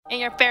And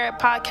your favorite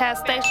podcast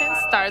station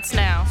starts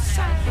now.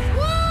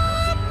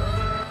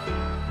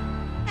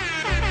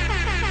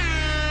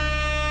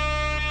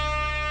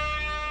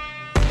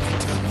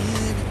 Tell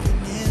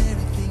me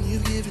everything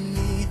you've given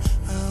me.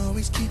 I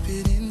always keep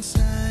it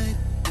inside.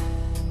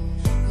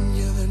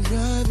 You're the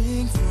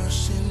driving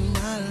force in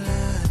my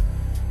life.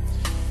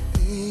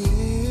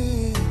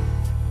 Yeah.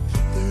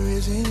 There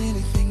isn't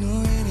anything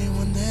or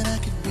anyone that I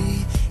could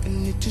be,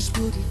 and it just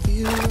wouldn't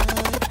feel right.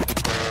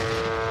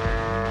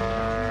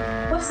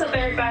 What's up,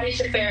 everybody? It's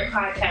your favorite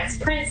podcast,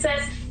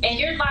 Princess, and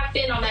you're locked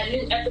in on that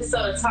new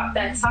episode of Talk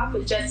That Talk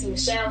with Jesse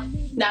Michelle.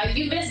 Now, if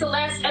you missed the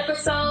last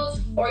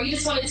episode or you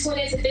just want to tune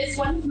into this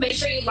one, make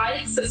sure you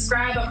like,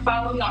 subscribe, and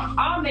follow me on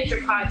all major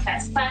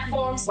podcast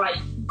platforms like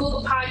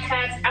Google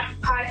Podcasts, Apple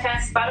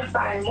Podcasts,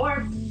 Spotify, and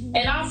more.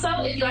 And also,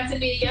 if you'd like to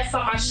be a guest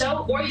on my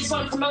show or you just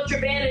want to promote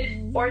your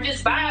band or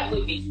just vibe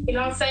with me, you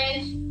know what I'm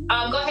saying?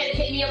 Go ahead and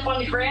hit me up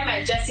on the gram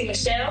at Jesse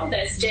Michelle.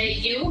 That's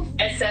JUSSYMECHELLE.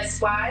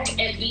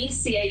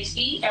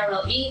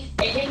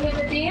 And hit me with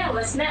a DM.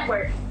 Let's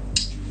network.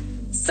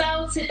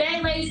 So today,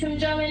 ladies and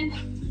gentlemen,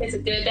 it's a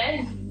good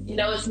day. You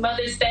know, it's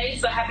Mother's Day,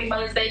 so happy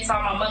Mother's Day to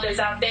all my mothers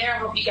out there. I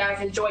hope you guys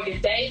enjoy your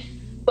day.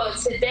 But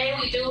today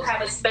we do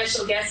have a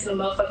special guest in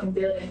the motherfucking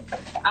building.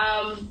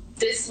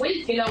 This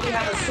week, you know, we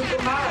have a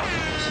super mom.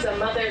 She's a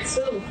mother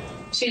too.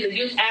 She's a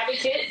youth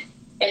advocate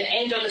and an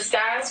angel in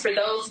disguise for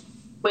those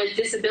with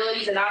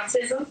disabilities and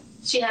autism.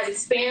 She has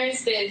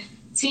experience in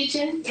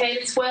teaching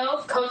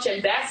K-12,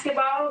 coaching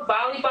basketball,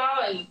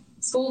 volleyball, and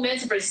school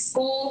mentor for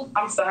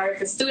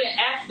student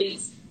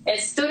athletes and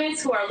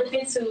students who are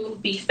looking to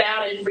be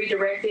found and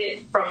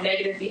redirected from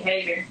negative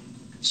behavior.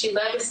 She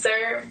loves to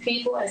serve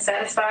people and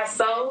satisfy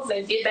souls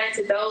and give back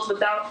to those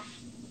without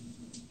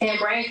and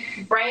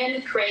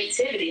brand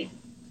creativity.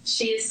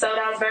 She is Sold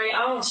Out's very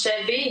own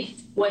Chef V.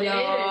 What it is?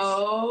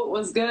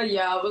 What's good,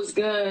 y'all? What's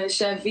good?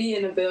 Chef V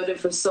in the building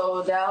for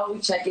Sold Out. We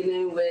checking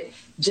in with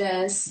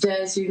Jess.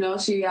 Jess, you know,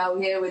 she out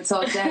here with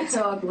Talk That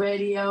Talk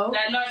Radio.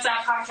 That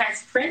Northside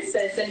Podcast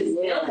Princess in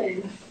the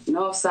building.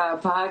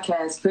 Northside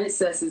Podcast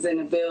Princess is in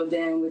the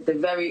building with the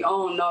very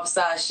own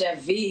Northside Chef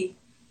V.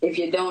 If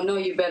you don't know,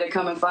 you better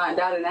come and find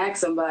out and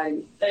ask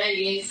somebody. Hey,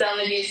 you ain't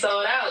selling it,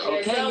 sold out.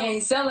 Okay, you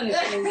ain't selling it,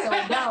 you ain't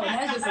sold out.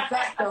 That's just a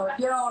fact, though. If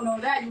you don't know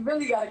that, you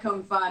really got to come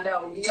and find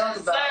out what we talk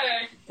about.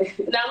 Sir.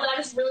 Now, I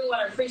just really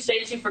want to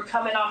appreciate you for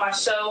coming on my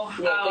show.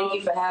 Yeah, thank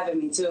you for having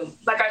me, too.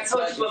 Like I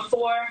told you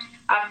before,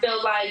 I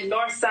feel like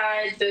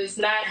Northside does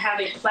not have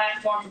a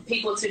platform for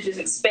people to just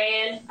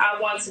expand. I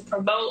want to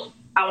promote.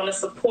 I want to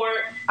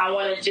support. I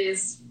want to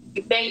just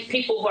thank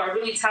people who are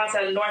really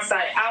talented on the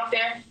Northside out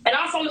there. And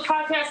also on the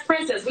podcast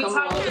Princess. We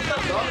talk about the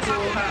stuff we want to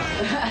talk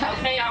about.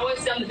 Okay, I always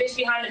say I'm the bitch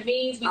behind the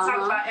memes. We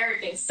talk about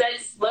everything.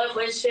 Sex, love,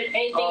 relationship,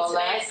 anything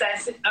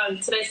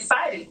today's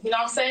society. You know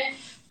what I'm saying?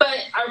 But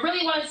I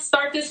really want to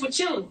start this with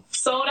you.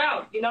 Sold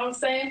Out. You know what I'm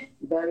saying?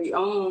 Very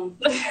own.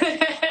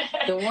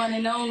 The one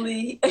and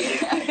only.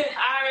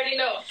 I already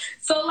know.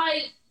 So,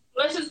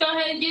 let's just go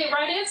ahead and get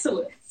right into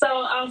it.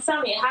 So, tell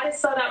me, how did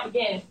Sold Out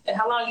begin? And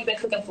how long have you been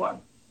cooking for?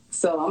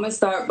 So I'm going to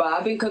start by,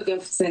 I've been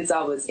cooking since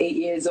I was 8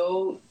 years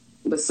old,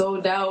 but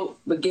Sold Out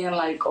began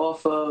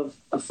off of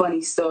a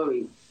funny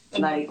story.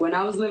 Mm-hmm. When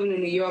I was living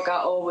in New York, I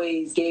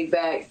always gave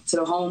back to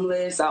the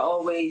homeless. I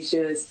always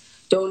just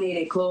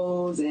donated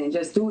clothes and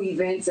just do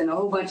events and a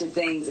whole bunch of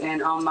things.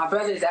 And my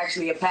brother is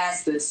actually a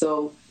pastor,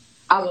 so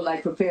I would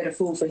prepare the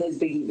food for his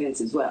big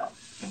events as well.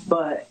 Mm-hmm.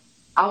 But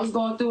I was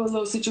going through a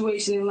little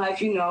situation in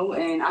life, you know,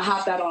 and I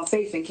hopped out on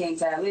faith and came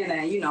to Atlanta.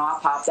 And, you know, I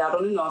popped out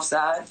on the north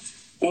side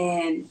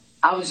and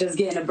I was just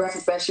getting a breath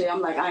of fresh air.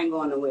 I'm like, I ain't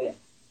going nowhere.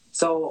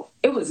 So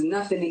it was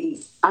nothing to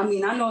eat. I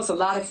mean, I know it's a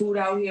lot of food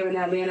out here in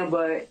Atlanta,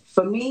 but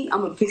for me,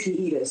 I'm a picky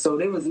eater. So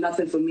there was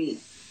nothing for me.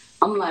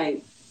 I'm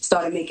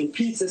started making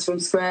pizzas from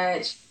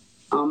scratch.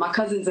 My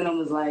cousins and them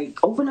was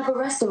open up a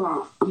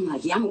restaurant. I'm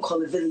like, yeah, I'm going to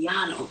call it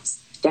Villanos.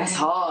 That's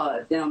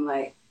hard. Then I'm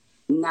like,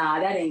 nah,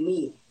 that ain't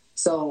me.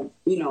 So,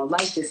 you know,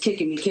 life just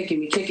kicking me.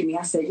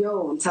 I said,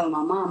 yo, I'm telling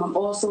my mom, I'm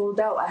all sold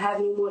out. I have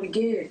no more to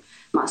give.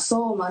 My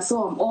soul,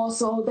 I'm all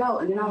sold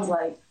out. And then I was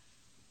like,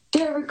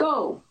 there we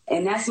go.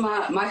 And that's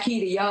my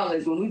key to y'all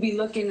is when we be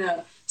looking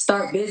to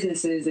start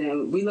businesses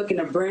and we looking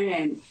to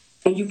brand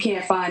and you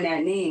can't find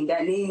that name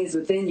is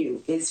within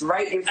you. It's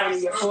right in front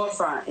of your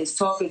forefront. It's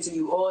talking to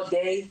you all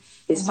day.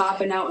 It's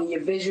popping out in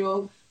your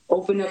visual.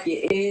 Open up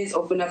your ears,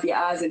 open up your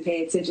eyes, and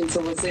pay attention to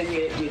what's in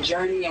your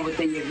journey and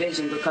within your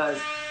vision because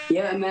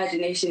your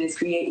imagination is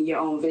creating your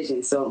own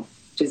vision. So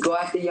just go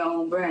after your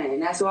own brand.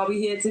 And that's why we're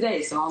here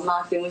today. So I'm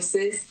locked in with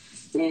Sis.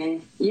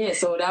 And yeah,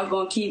 so that's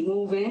going to keep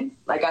moving.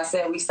 Like I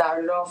said, we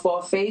started off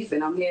for faith,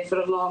 and I'm here for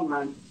the long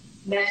run.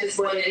 That's just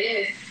what it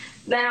is.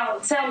 Now,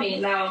 tell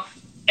me,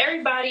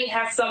 everybody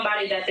has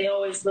somebody that they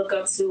always look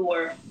up to,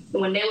 or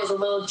when they was a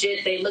little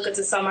jit, they look up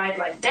to somebody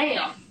like,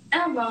 damn,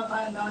 I'm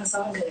not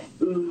so good.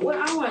 Mm-hmm. Well,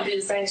 I want to do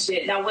the same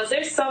shit. Now, was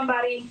there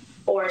somebody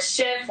or a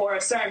chef or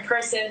a certain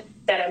person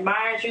that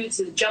admired you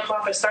to jump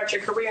off and start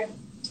your career?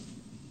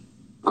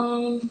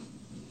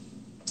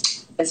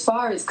 As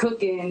far as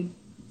cooking,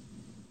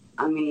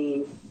 I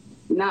mean,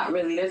 not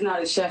really. There's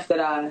not a chef that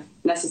I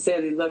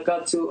necessarily look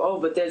up to. Oh,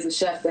 but there's a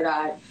chef that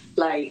I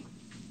like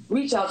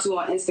reach out to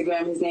on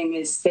Instagram. His name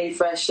is Stay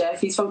Fresh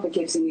Chef. He's from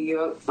Poughkeepsie, New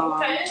York.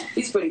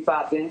 He's pretty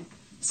poppin'.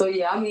 So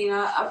yeah, I mean,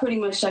 I pretty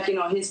much check in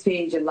on his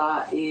page a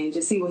lot and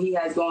just see what he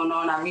has going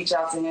on. I reach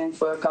out to him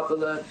for a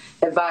couple of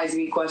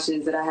advisory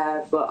questions that I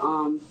have. But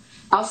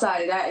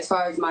outside of that, as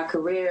far as my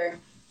career,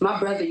 my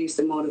brother used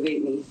to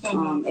motivate me.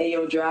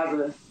 Ayo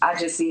Driver. I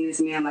just seen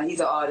this man, like, he's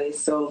an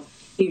artist, so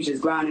he was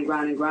just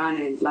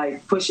grinding,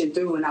 like pushing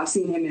through. And I've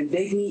seen him in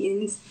big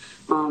meetings.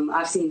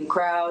 I've seen the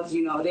crowds,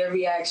 you know, their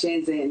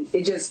reactions, and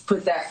it just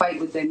put that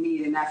fight within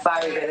me and that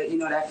fire, that, you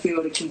know, that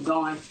fuel to keep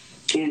going.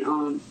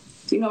 And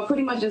you know,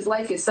 pretty much just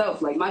life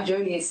itself. Like, my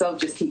journey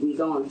itself just keep me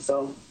going.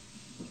 So,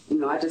 you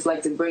know, I just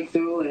like to break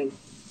through and,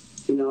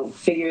 you know,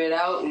 figure it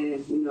out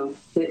and, you know,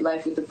 hit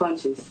life with the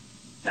punches.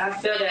 I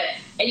feel that.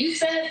 And you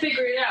said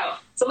figure it out.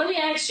 So let me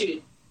ask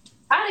you,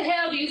 how the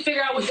hell do you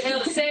figure out what the hell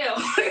to sell?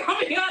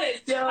 I'll be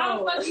honest. Yo. How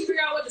the fuck do you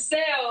figure out what to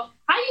sell?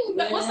 How you,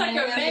 what's like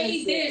your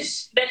main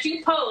dish that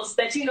you post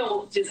that you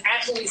know just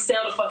actually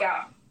sell the fuck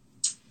out?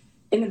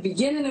 In the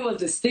beginning, it was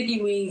the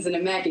sticky wings and the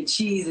mac and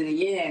cheese and the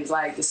yams.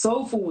 Like, the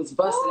soul food was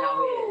busting out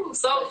here.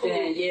 Soul food.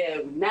 Then, yeah,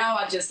 now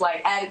I just,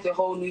 like, added the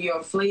whole New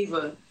York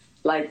flavor.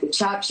 Like, the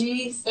chopped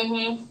cheese,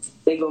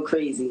 they go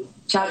crazy.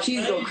 Chopped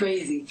cheese go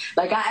crazy.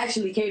 Like, I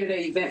actually catered an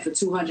event for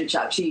 200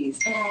 chopped cheese.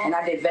 And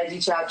I did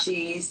veggie chopped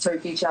cheese,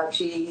 turkey chopped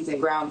cheese, and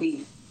ground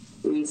beef.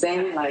 You know what I'm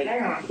saying? Like,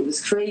 it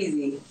was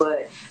crazy.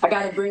 But I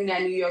got to bring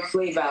that New York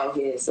flavor out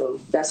here, so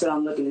that's what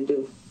I'm looking to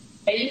do.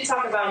 And you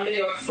talk about New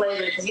York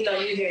flavor because, you know,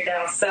 you're here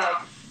down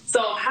south.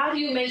 So how do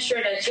you make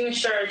sure that you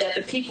ensure that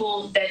the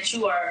people that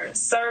you are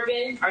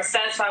serving are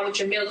satisfied with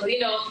your meal? Because, you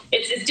know,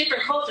 it's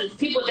different cultures.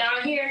 People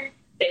down here,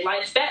 they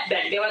like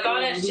fatback. They like all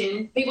that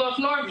shit. People up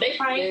north, they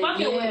probably ain't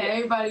fucking with it.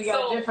 Everybody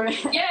got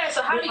different. Yeah,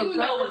 so how do you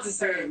know what to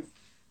serve?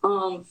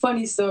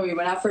 Funny story,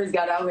 when I first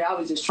got out here, I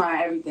was just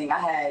trying everything. I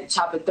had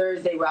Chopper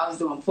Thursday where I was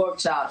doing pork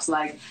chops.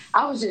 Like,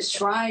 I was just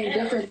trying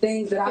different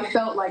things that I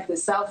felt like the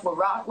South would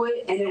rock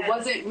with, and it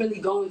wasn't really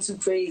going too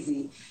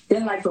crazy.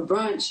 Then, like, for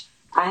brunch,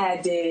 I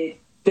did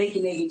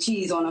bacon, egg, and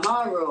cheese on a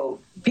hard roll.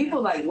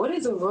 People like, what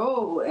is a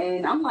roll?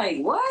 And I'm like,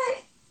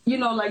 what? You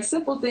know, like,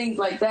 simple things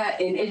like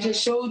that. And it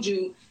just showed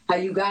you how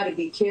you got to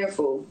be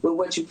careful with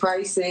what you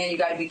pricing. You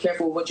got to be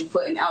careful with what you're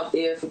putting out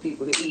there for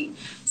people to eat.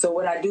 So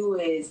what I do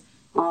is,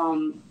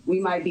 we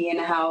might be in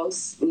the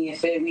house, me and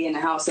Fed, we in the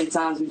house,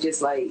 sometimes we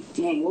just like,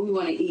 dang, what we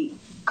want to eat?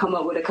 Come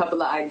up with a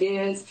couple of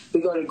ideas.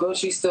 We go to the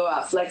grocery store,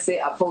 I flex it,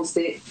 I post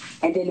it,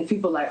 and then the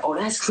people like, oh,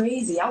 that's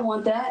crazy, I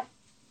want that.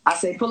 I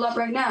say, pull up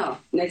right now.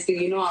 Next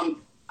thing you know,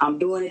 I'm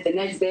doing it the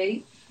next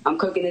day. I'm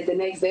cooking it the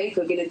next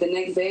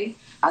day,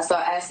 I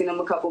start asking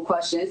them a couple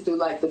questions through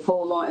like the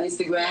poll on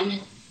Instagram.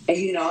 And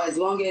you know, as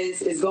long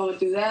as it's going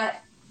through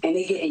that, and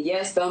they getting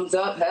yes, thumbs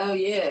up, hell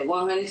yeah,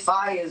 100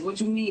 fires,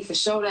 what you mean, for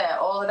sure that,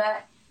 all of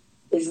that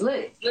is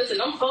lit. Listen,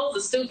 them polls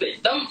are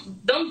stupid.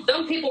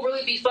 Them people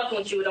really be fucking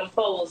with you with them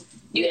polls.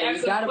 You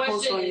ask them a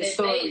question, and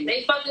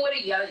they fucking with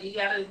it, you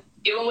gotta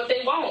give them what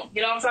they want.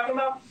 You know what I'm talking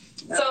about?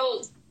 Yeah.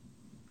 So,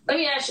 let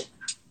me ask you,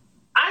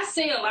 I've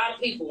seen a lot of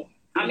people.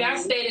 I mean, I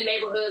stayed in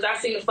neighborhoods. I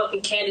seen the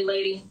fucking candy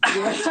lady.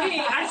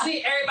 I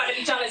see everybody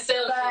be trying to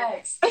sell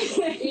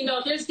shit. You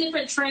know, there's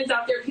different trends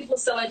out there. People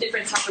selling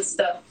different types of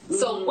stuff.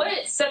 So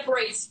what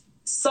separates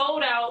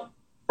sold out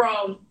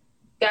from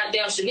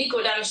goddamn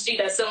Shaniqua down the street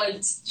that's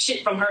selling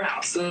shit from her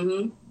house?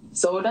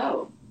 Sold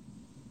out.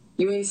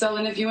 You ain't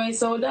selling if you ain't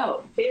sold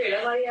out. Period.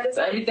 That's all you had to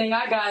say. Everything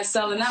I got is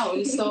selling out.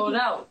 It's sold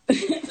out.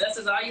 That's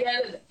just all you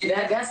had to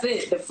say. That's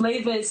it. The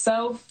flavor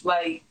itself,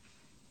 like,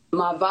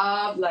 my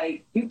vibe,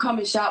 like, you come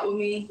and shop with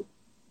me,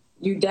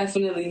 you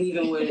definitely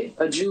leaving with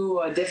a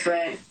jewel or a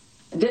different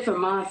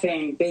mind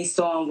frame based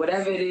on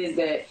whatever it is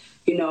that,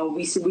 you know,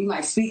 we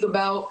might speak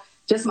about,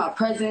 just my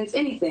presence,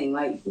 anything.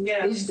 Like,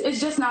 it's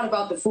just not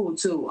about the food,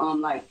 too.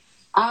 Like,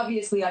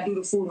 obviously, I do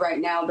the food right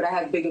now, but I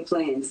have bigger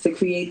plans to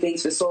create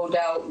things for sold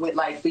out with,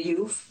 like, the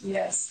youth.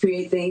 Yes.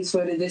 Create things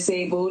for the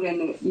disabled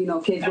and, you know,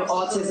 kids with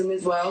autism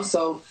as well.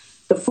 So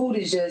the food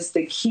is just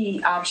the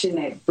key option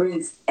that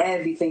brings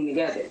everything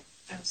together.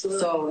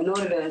 Absolutely. So in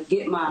order to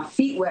get my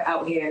feet wet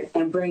out here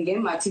and bring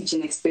in my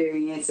teaching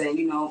experience and,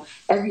 you know,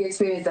 every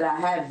experience that I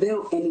have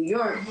built in New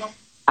York,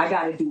 I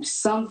got to do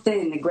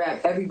something to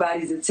grab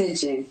everybody's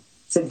attention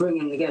to bring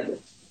them together.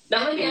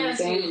 Now let me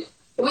ask you,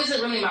 it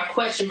wasn't really my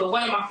question, but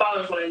one of my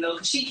followers want to know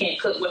because she can't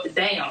cook with the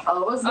damn.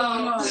 Oh, what's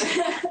going on?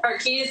 Her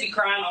kids be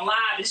crying on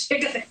live and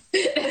shit.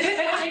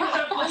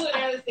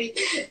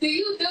 Do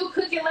you do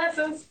cooking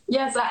lessons?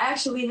 Yes, I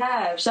actually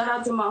have. Shout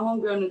out to my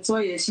homegirl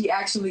Natoya. She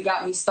actually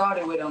got me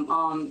started with them.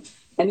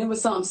 And it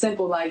was something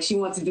simple, like she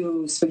wanted to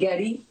do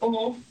spaghetti,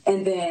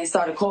 and then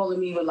started calling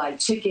me with like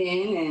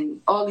chicken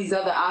and all these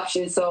other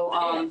options. So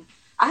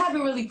I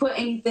haven't really put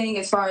anything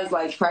as far as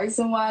like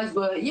pricing wise,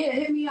 but yeah,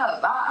 hit me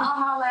up. I'll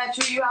holler at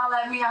you. You holler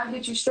at me. I'll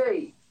get you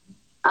straight.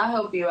 I'll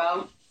help you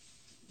out.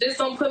 Just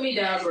don't put me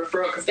down for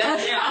referral, because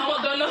goddamn, I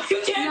don't know if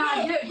you can.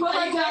 Nah, put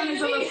her down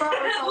as a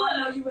referral so I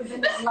know you was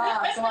in this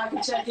live, so I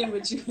can check in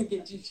with you and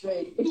get you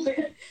straight.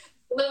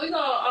 Look, we're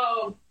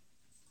gonna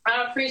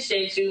I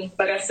appreciate you.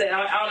 Like I said,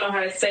 I don't know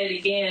how to say it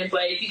again,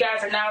 but if you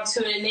guys are now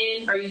tuning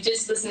in or you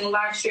just listening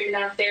live streaming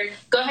out there,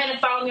 go ahead and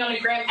follow me on the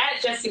gram at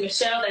Jessie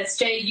Michelle. That's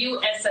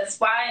JUSSYMECHELLE.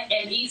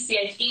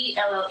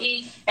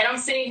 And I'm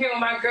sitting here with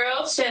my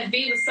girl, Chef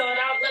V with Sold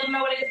Out. Let them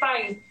know where they can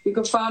find you. You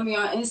can find me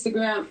on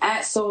Instagram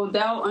at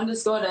soldout_.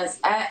 That's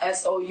at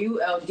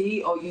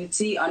SOULDOUT_.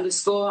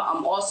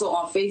 I'm also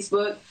on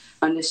Facebook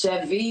under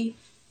Chef V.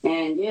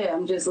 And yeah,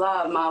 I'm just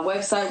live. My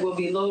website will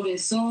be loading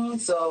soon,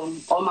 so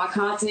all my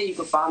content, you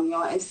can find me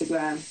on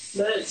Instagram.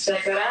 Good,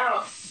 check it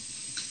out.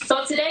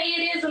 So today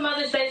it is a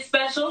Mother's Day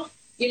special.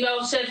 You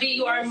know, Chef V,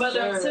 you are a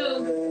mother of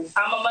two.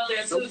 I'm a mother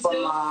of two,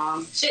 too.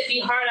 Mom. Shit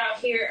be hard out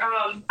here.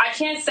 I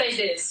can't say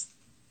this,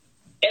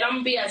 and I'm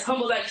going to be as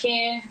humble as I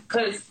can,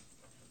 because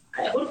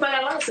who the fuck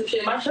I like some shit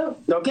in my show?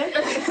 Okay.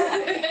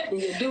 And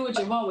you do what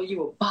you want when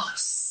you a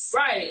boss.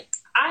 Right.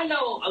 I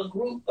know a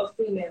group of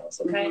females,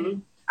 okay? Mm-hmm.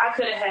 I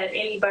could have had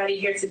anybody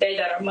here today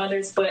that are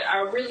mothers, but I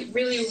really,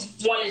 really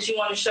wanted you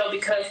on the show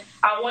because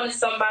I wanted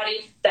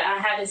somebody that I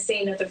haven't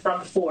seen nothing from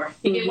before.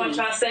 You get what I'm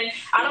trying to say?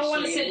 I don't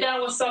want to sit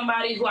down with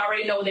somebody who I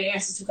already know the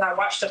answers to because I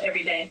watch them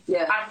every day.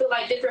 Yeah. I feel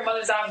like different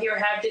mothers out here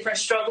have different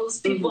struggles.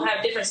 People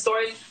have different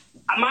stories.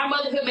 My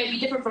motherhood may be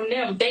different from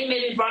them. They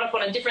may be brought up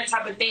on a different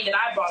type of thing that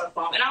I brought up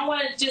on. And I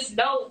want to just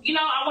know,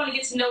 I want to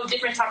get to know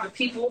different type of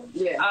people.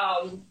 Yeah.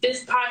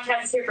 This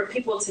podcast is here for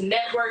people to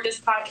network. This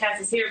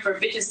podcast is here for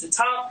bitches to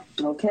talk.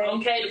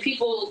 Okay, the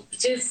people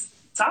just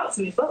talk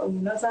to me. But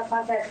it's our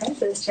podcast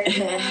princess.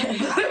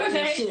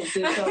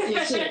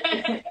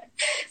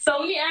 So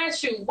let me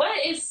ask you,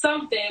 what is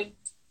something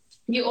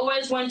you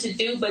always wanted to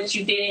do, but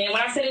you didn't? And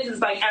when I say this, it's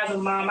like as a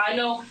mom. I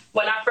know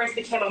when I first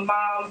became a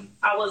mom,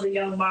 I was a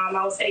young mom.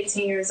 I was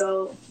 18 years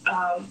old,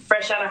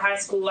 fresh out of high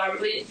school. I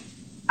really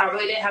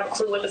didn't have a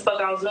clue what the fuck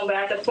I was doing, but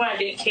at the point I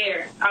didn't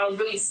care. I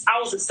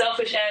was a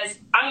selfish ass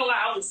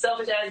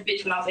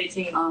bitch when I was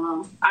 18.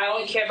 I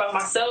only cared about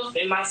myself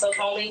and myself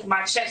only.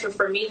 My checks were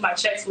for me. I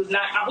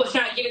was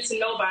not giving to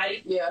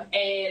nobody. Yeah.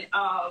 And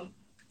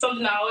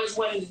something I always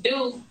wanted to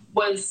do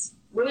was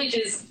really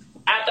just,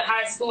 after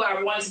high school, I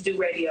wanted to do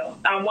radio.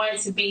 I wanted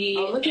to be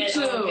in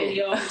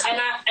video. And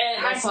in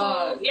high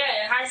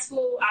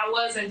school, I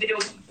was in video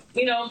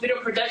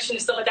production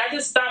and stuff like that. I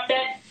just stopped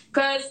that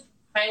because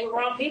hang with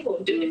wrong people,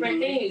 do different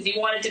things. You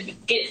wanted to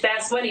get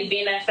fast money, be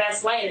in that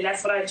fast lane, and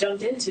that's what I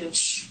jumped into.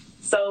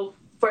 So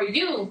for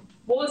you,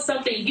 what was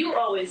something you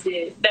always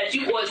did that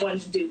you always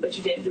wanted to do, but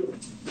you didn't do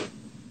it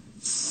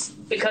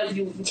because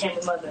you became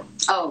a mother?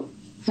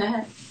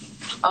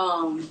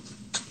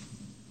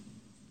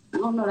 I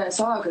don't know, that's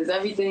hard because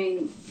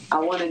everything I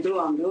want to do,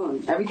 I'm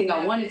doing. Everything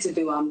I wanted to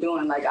do, I'm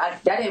doing. Like,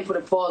 that didn't put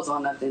a pause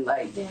on nothing.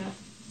 Like,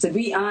 to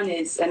be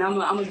honest, and I'm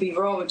going to be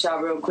raw with y'all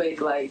real quick,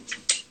 like,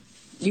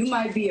 you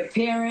might be a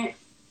parent,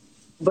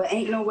 but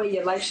ain't no way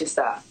your life should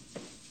stop.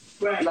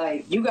 Right.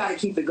 Like, you got to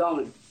keep it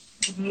going.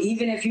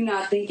 Even if you're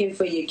not thinking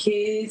for your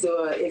kids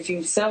or if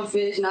you're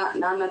selfish, not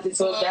nothing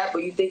towards that,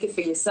 but you thinking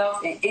for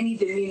yourself, in any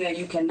demeanor,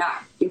 you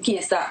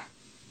can't stop.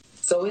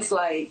 So it's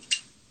like,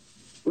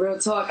 real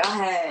talk,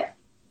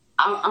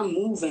 I'm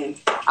moving.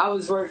 I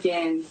was working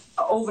an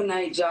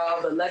overnight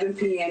job, 11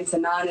 p.m. to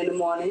 9 in the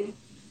morning.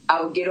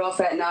 I would get off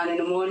at 9 in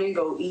the morning,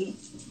 go eat.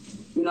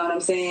 You know what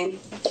I'm saying?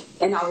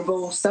 And I would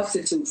go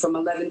substitute from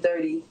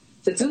 11:30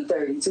 to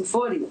 2:30,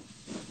 2:40.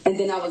 And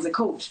then I was a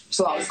coach.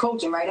 So I was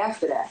coaching right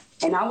after that.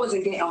 And I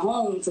wasn't getting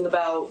home till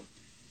about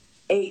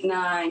 8,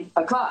 9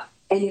 o'clock.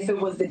 And if it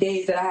was the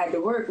days that I had to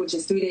work, which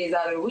is 3 days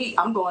out of the week,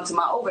 I'm going to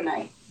my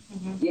overnight.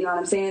 You know what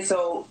I'm saying?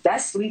 So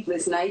that's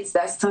sleepless nights.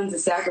 That's tons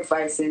of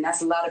sacrificing.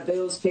 That's a lot of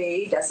bills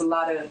paid. That's a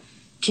lot of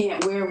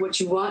can't wear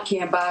what you want,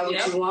 can't buy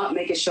what you want,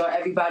 making sure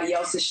everybody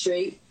else is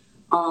straight.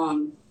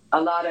 A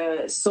lot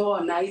of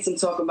sore nights and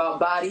talking about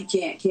body,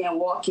 can't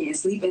walk, can't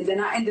sleep. And then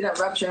I ended up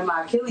rupturing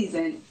my Achilles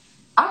and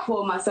I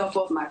pulled myself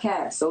off my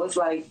cast. So it's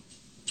like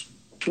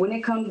when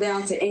it comes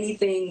down to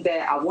anything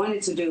that I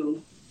wanted to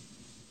do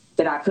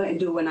that I couldn't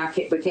do when I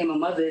became a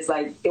mother, it's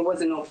like it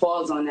wasn't no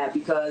pause on that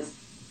because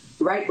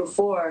right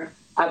before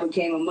I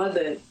became a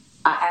mother,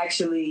 I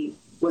actually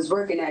was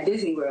working at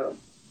Disney World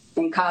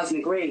in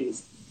Cosmic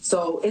Rays.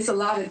 So it's a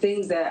lot of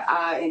things that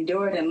I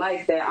endured in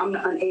life that I'm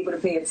unable to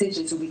pay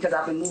attention to because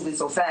I've been moving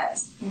so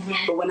fast.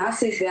 But when I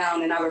sit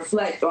down and I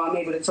reflect or I'm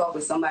able to talk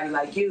with somebody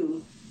like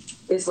you,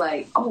 it's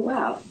like, oh,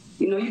 wow,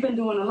 you've been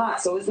doing a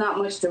lot. So it's not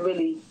much to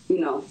really,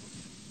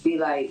 be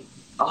like,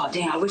 oh,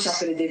 damn, I wish I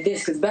could have did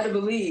this. Because better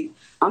believe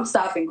I'm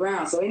stopping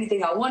ground. So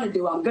anything I want to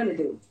do, I'm going to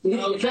do.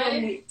 You feel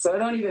me? So it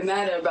don't even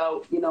matter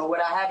about, what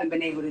I haven't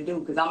been able to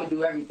do because I'm going to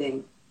do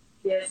everything.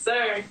 Yes,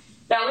 sir.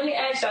 Now, let me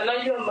ask you, I know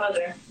you're a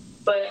mother,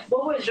 but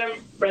what was your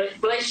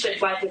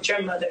relationship like with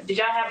your mother? Did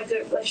y'all have a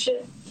good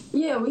relationship?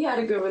 Yeah, we had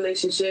a good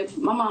relationship.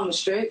 My mom was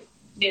strict.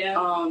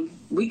 Yeah.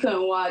 We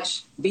couldn't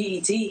watch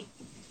BET.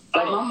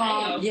 Like my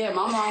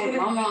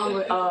mom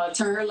would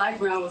turn her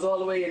life around, was all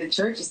the way to the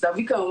church and stuff.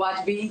 We couldn't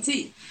watch BET.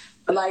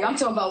 Like, I'm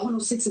talking about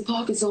 106 in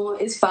Park is on.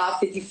 It's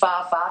 5:55,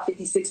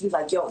 5:56. We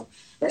like, yo,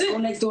 let's go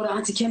next door to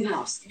Auntie Kim's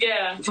house.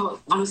 Yeah.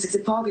 106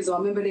 in Park is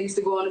on. Remember they used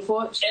to go on the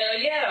porch?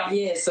 Yeah.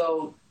 Yeah,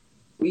 so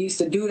we used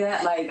to do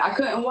that. Like, I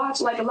couldn't watch,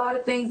 like, a lot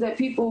of things that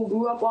people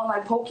grew up on,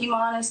 like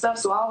Pokemon and stuff.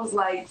 So I was,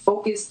 like,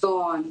 focused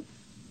on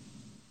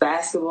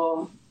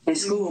basketball and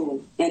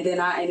school. And then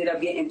I ended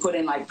up getting put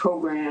in, like,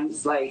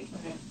 programs, like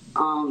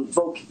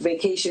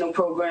vacational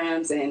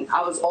programs. And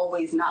I was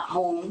always not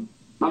home.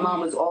 My mom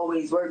was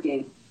always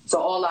working. So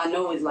all I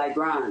know is, like,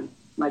 grind.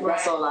 Like,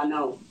 that's all I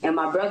know. And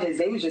my brothers,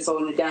 they was just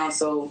holding it down.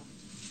 So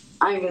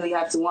I didn't really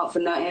have to want for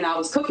nothing. I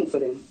was cooking for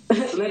them.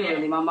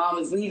 Literally. My mom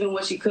was leaving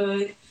what she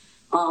could.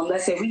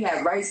 Let's say we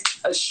had rice,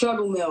 a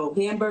struggle meal,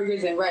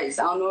 hamburgers and rice.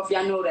 I don't know if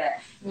y'all know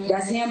that. Mm-hmm.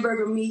 That's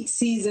hamburger meat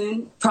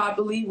seasoned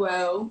properly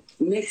well,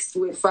 mixed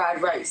with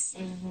fried rice.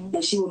 Mm-hmm.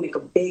 And she will make a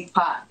big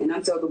pot. And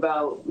I'm talking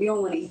about, we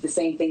don't want to eat the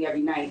same thing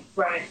every night.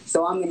 Right.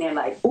 So I'm in there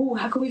like, ooh,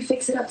 how can we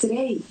fix it up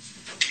today?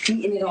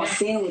 Eating it on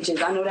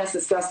sandwiches. I know that's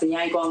disgusting.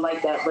 I ain't gonna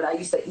like that. But I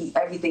used to eat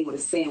everything with a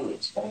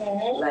sandwich.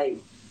 Mm-hmm. Like,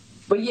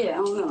 but yeah,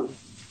 I don't know.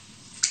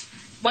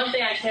 One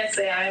thing I can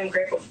say, I am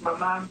grateful for my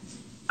mom.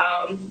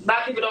 A lot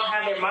of people don't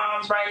have their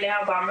moms right now,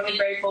 but I'm really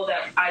grateful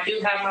that I do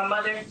have my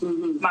mother.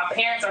 Mm-hmm. My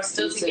parents are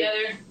still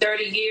together,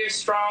 30 years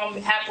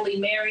strong, happily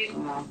married.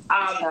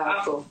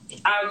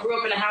 I grew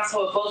up in a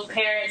household with both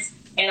parents,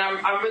 and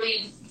I'm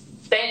really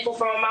thankful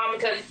for my mom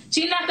because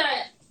she's not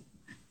that.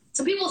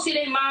 Some people see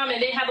their mom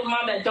and they have a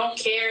mom that don't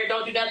care,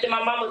 don't do nothing.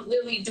 My mom would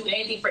literally do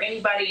anything for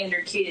anybody and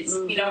their kids.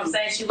 Mm-hmm. You know what I'm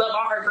saying? She loved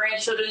all her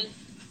grandchildren.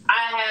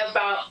 I have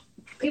about...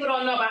 People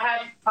don't know, but I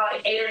have probably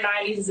 8 or 9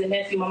 nieces and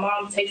nephews. My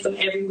mom takes them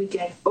every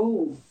weekend.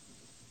 Oh,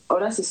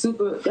 that's a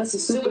super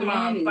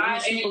mom. My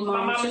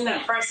mom is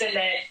that person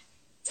that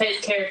takes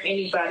care of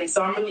anybody,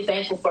 so I'm really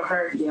thankful for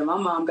her. Yeah, my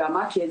mom got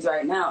my kids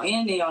right now,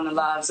 and they on the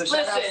live, so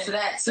shout out to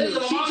that too.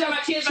 Listen, my mom got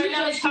my kids right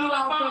now. She just flew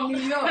out from New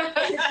York.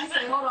 She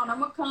said, "Hold on, I'm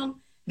gonna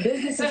come.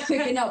 Business is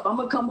picking up. I'm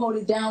gonna come hold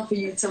it down for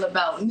you till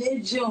about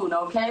mid-June,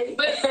 okay?"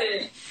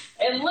 Listen,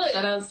 and look,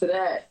 shout out to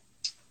that.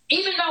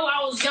 Even though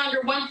I was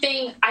younger, one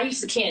thing I used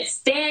to can't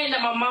stand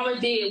that my mama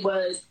did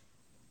was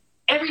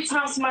every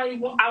time I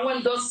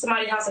wanted to go to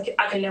somebody's house,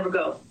 I could never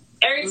go.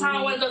 Every time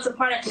I wanted to go to a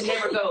party, I could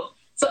never go.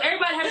 So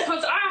everybody had to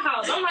come to our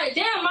house. I'm like,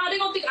 damn, Mom, they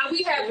gonna think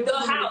we have the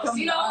house.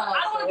 You know, I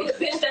don't want to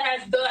be the bitch that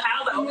has the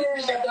house. I want to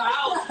be the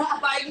house.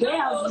 Like,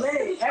 no,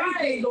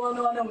 everything going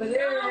on over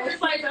there.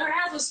 It's like her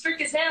house was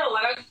strict as hell.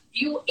 Like,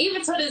 you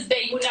even to this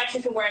day, you would not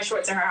keep her wearing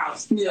shorts in her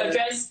house. Yeah. Or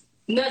dress.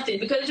 Nothing,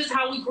 because it's just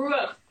how we grew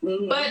up.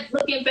 Mm-hmm. But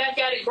looking back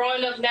at it,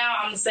 growing up now,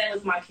 I'm the same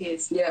with my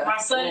kids. Yeah. My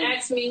son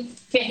asked me,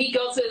 can he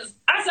go to his...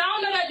 I said, I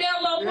don't know that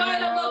damn little boy.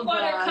 That little boy,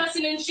 they're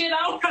cussing and shit.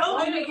 I don't know.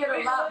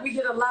 We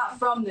get a lot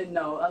from them,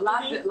 though. A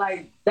lot that,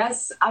 like,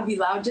 that's... I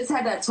just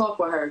had that talk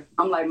with her.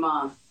 I'm like,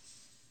 Mom,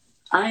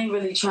 I ain't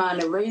really trying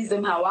to raise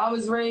them how I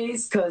was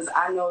raised, because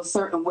I know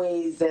certain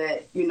ways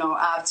that, you know,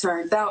 I've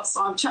turned out.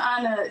 So I'm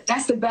trying to...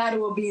 That's the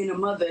battle of being a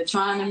mother,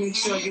 trying to make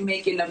sure you're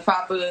making the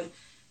proper...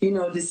 you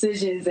know,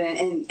 decisions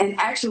and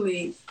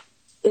actually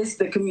it's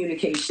the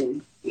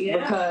communication. Yeah.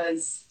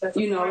 Because,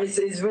 you know,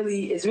 it's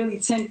really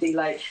tempting.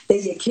 Like, they're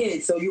your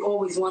kids, so you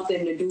always want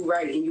them to do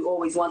right and you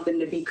always want them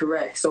to be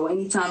correct. So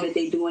anytime that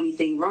they do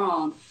anything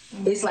wrong,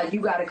 it's like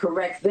you got to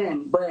correct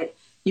them. But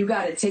you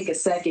got to take a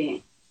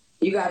second.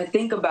 You got to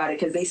think about it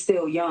because they're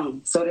still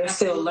young. So they're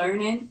still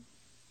learning.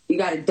 You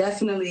got to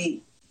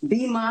definitely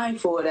be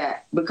mindful of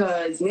that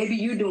because maybe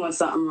you're doing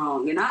something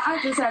wrong. And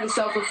I just had to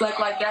self-reflect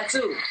like that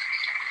too.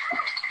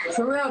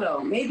 For real,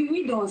 though. Maybe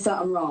we doing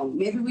something wrong.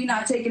 Maybe we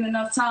not taking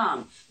enough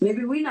time.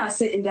 Maybe we not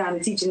sitting down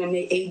and teaching them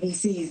their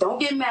ABCs. Don't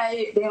get mad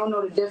if they don't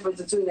know the difference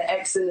between the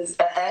X and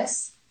the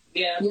S.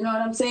 Yeah. You know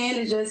what I'm saying?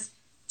 It's just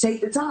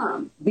take the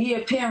time. Be a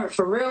parent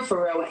for real,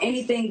 And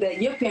anything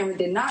that your parent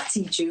did not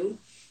teach you,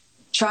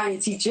 try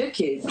and teach your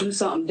kids. Do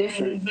something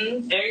different.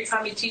 Mm-hmm. Every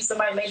time you teach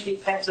somebody, make sure you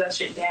pass that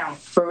shit down.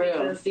 For real.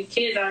 Because the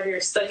kids out here are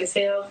stuck as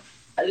hell.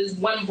 This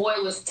one boy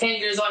was 10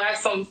 years old. I had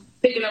some...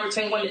 picking up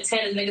between 1 to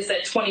 10, the nigga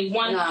said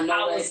 21. I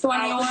was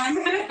 21. I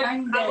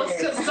was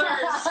concerned.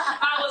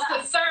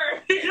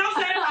 You know what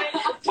I'm saying? Like,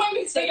 point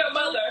me to your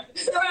mother.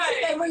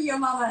 Right. Where your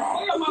mama at?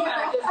 Where your mama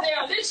at?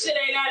 Damn, this shit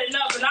ain't adding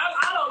up, and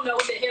I don't know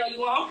what the hell you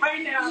want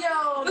right now.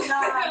 Yo, no,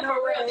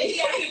 for real. He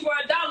asked me for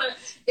 $1.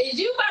 Is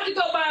you about to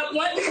go buy a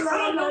blunt?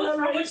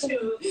 No. With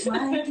you.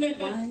 One,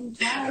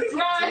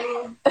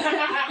 right.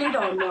 You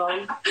don't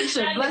know. You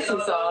should bless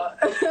us all.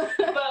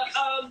 But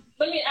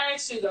let me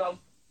ask you though.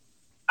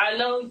 I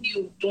know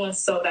you doing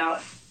Sold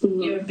Out.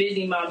 Mm-hmm. You're a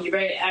busy mom. You're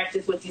very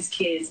active with these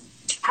kids.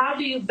 How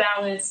do you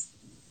balance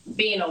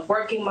being a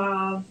working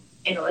mom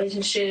in a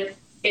relationship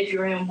if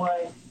you're in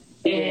one?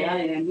 Yeah, I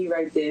am. He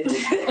right there.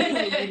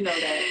 You know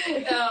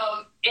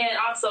that. And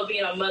also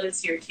being a mother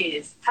to your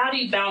kids. How do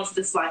you balance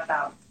this life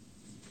out?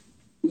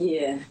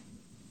 Yeah.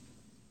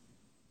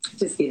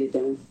 Just get it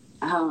done.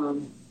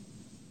 On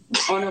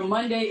a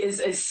Monday,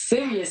 it's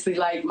seriously,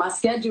 like, my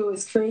schedule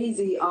is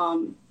crazy.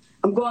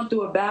 I'm going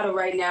through a battle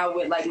right now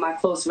with, like, my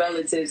close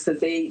relatives because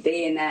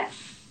they in that,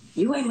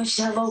 you ain't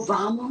Michelle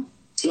Obama?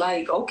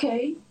 Like,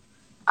 okay.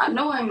 I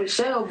know I'm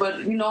Michelle, but,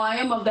 I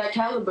am of that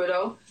caliber,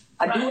 though.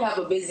 I do have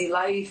a busy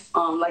life.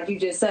 Like you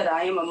just said,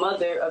 I am a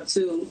mother of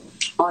 2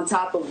 on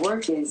top of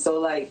working. So,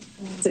 like,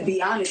 to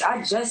be honest,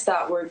 I just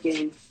stopped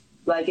working.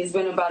 Like, it's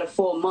been about a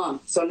full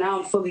month. So now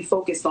I'm fully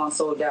focused on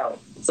Sold Out.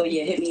 So,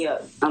 yeah, hit me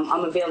up.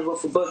 I'm available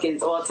for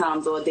bookings all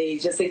times, all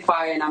days. Just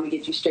inquire and I'm going to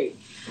get you straight.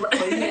 But,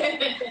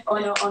 yeah,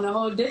 on a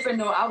whole different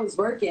note, I was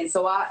working.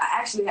 So I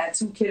actually had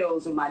 2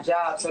 kiddos with my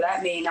job. So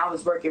that means I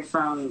was working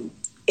from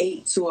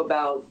 8 to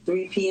about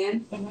 3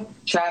 p.m.,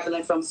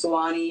 traveling from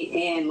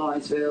Suwannee and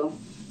Lawrenceville.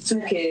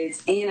 2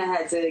 kids, and I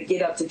had to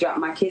get up to drop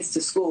my kids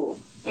to school.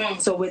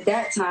 So with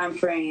that time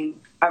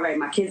frame, all right,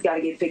 my kids got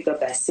to get picked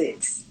up at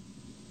 6.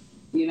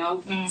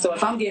 So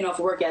if I'm getting off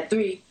work at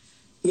 3,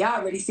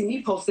 y'all already see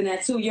me posting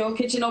that too. Yo,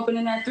 kitchen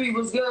opening at 3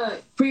 was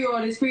good.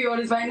 Pre-orders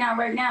right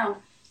now.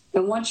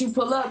 And once you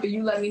pull up and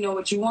you let me know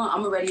what you want,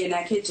 I'm already in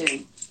that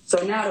kitchen.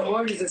 So now the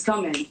orders is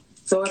coming.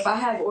 So if I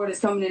have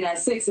orders coming in at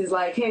 6, it's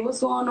like, hey,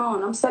 what's going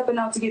on? I'm stepping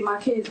out to get my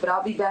kids, but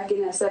I'll be back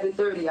in at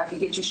 7:30. I can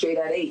get you straight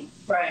at 8.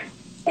 Right.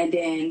 And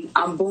then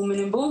I'm booming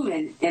and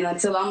booming. And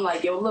until I'm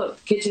like, yo,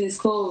 look, kitchen is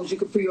closed. You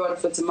can pre-order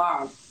for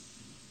tomorrow.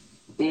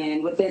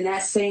 And within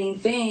that same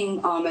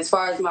thing, as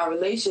far as my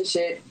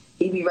relationship,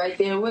 he be right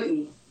there with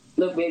me.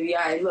 Look, baby,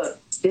 all right, look,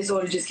 this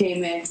order just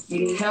came in.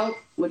 You need help?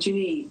 What you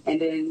need? And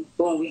then,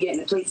 boom, we getting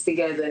the plates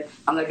together.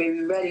 I'm like, baby,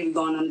 we ready. We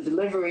going on the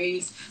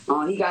deliveries.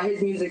 He got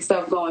his music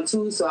stuff going,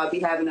 too, so I'll be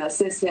having to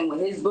assist him with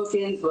his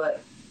bookings.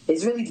 But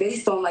it's really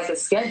based on, like, a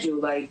schedule.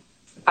 Like,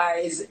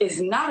 it's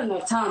not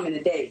enough time in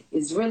a day.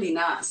 It's really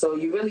not. So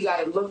you really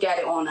got to look at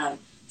it on a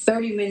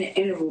 30-minute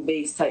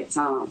interval-based type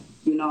time.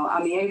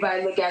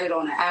 Everybody look at it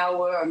on an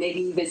hour or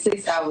maybe even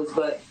 6 hours,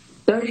 but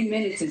 30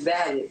 minutes is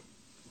valid.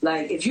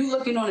 Like, if you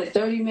looking on a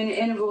 30-minute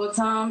interval of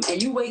time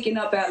and you waking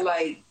up at,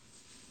 like,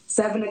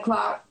 7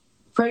 o'clock,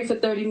 pray for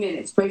 30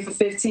 minutes. Pray for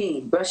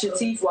 15. Brush your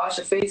teeth, wash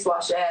your face,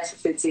 wash your ass for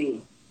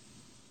 15.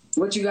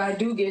 What you got to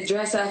do, get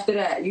dressed after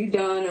that. You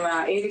done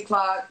around 8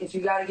 o'clock. If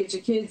you got to get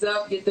your kids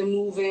up, get them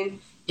moving,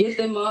 get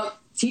them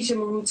up, teach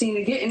them a routine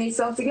of getting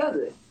themselves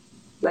together.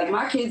 Like,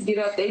 my kids get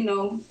up, they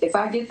know. If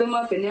I get them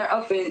up and they're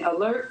up and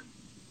alert,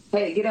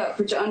 hey, get up,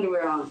 put your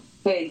underwear on.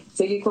 Hey,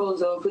 take your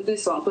clothes off, put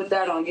this on, put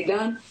that on. You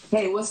done?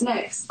 Hey, what's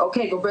next?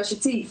 Okay, go brush your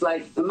teeth.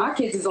 Like, my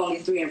kids is only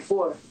 3 and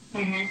 4,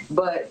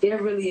 but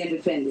they're really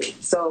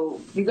independent.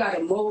 So you got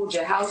to mold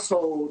your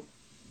household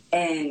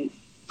and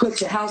put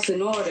your house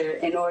in order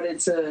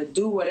to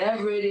do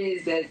whatever it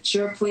is that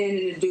you're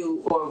planning to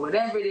do or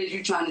whatever it is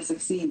you're trying to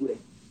succeed with.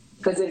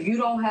 Because if you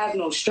don't have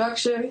no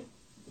structure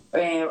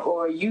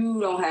or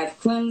you don't have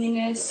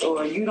cleanliness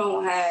or you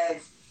don't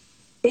have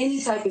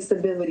any type of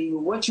stability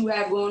with what you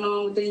have going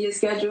on within your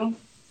schedule,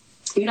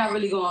 you're not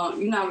really going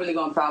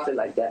to profit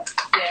like that.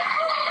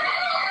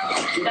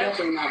 Yeah. You're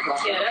definitely not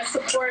profit. Yeah, that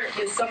support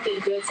is something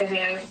good to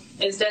have.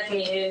 It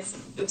definitely is.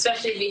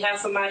 Especially if you have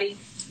somebody,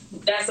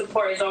 that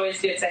support is always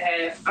good to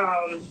have.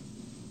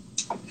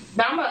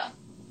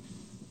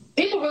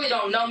 People really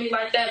don't know me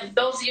like that.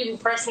 Those of you who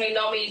personally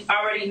know me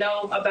already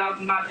know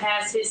about my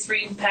past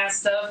history, past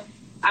stuff.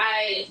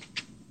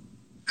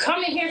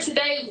 Coming here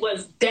today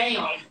was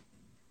damn.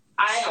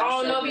 I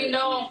don't know if you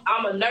know,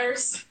 I'm a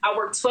nurse. I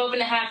work 12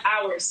 and a half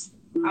hours.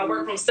 I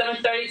work from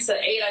 7:30 to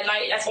 8 at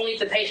night. That's only if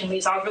the patient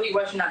leaves, so I was really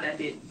rushing out that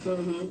bit.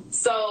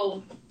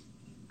 So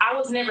I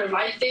was never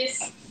like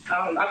this.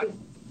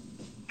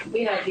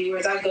 We have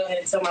viewers. I'll go ahead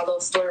and tell my little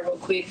story real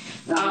quick.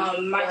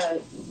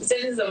 Since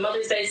this is a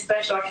Mother's Day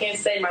special, I can't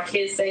say my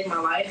kids saved my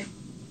life.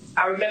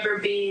 I remember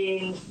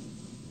being,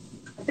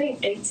 I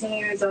think, 18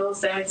 years old,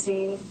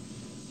 17.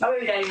 My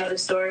baby daddy knows the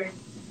story.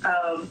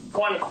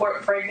 Going to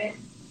court pregnant.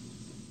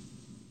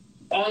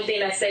 The only thing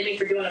that saved me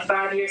for doing a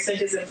 5-year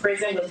sentence in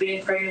prison was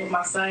being pregnant with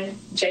my son,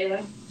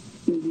 Jalen.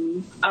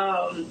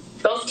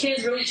 Those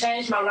kids really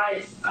changed my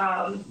life.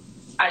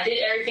 I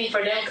did everything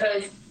for them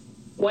because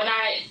when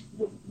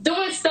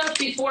doing stuff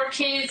before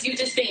kids, you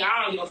just think,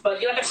 I don't give a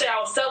fuck. Like I said, I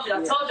was selfish. I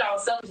told you I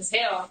was selfish as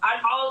hell. All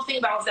I was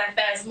thinking about was that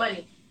fast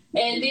money.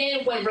 And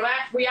then when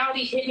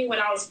reality hit me when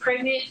I was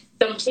pregnant,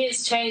 them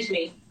kids changed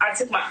me. I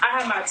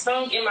had my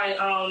tongue in my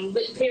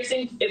lip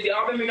piercing. If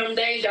y'all remember them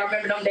days,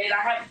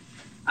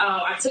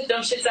 I took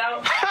them shits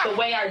out. The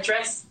way I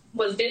dressed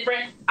was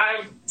different.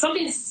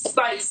 Something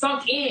like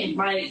sunk in.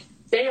 Like,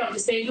 damn,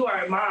 just saying you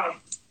are a mom.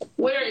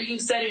 Where you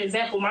set an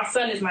example. My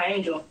son is my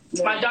angel.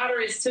 Yeah. My daughter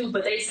is too,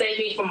 but they saved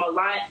me from a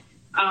lot.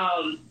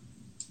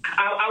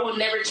 I will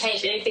never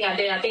change anything I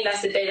did. I think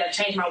that's the day that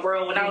changed my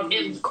world when I was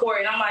in court.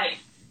 And I'm like,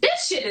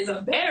 this shit is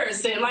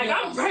embarrassing. Like,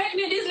 I'm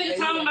pregnant. This nigga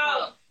talking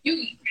about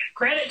you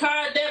credit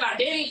card debt,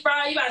 identity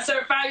fraud. You got to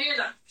serve 5 years.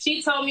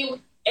 She told me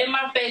in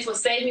my face what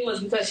saved me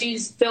was because she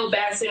feel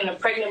bad sending a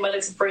pregnant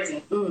mother to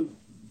prison.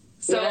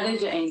 So that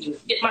is your angel.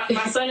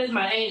 My son is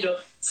my angel.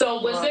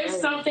 So was there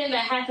something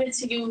that happened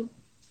to you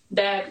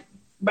that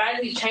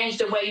radically changed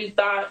the way you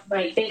thought,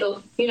 like think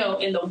of,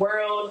 in the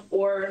world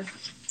or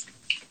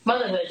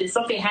motherhood? Did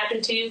something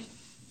happen to you?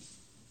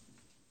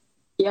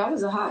 Yeah, I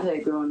was a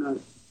hothead growing up.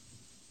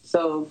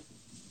 So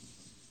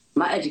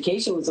my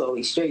education was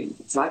always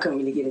straight, so I couldn't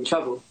really get in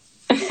trouble.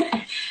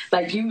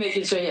 like you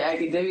making sure your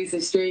academics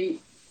are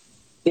straight,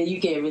 then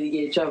you can't really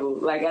get in trouble.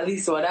 Like, at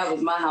least, well, that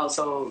was my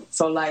household.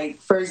 So, like,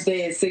 first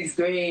day of 6th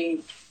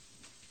grade,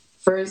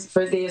 first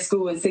day of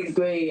school in 6th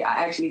grade,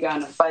 I actually got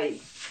in a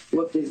fight.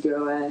 Whooped this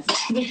girl ass.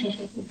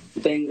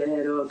 Banged her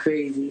head all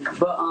crazy.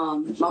 But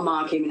my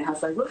mom came in the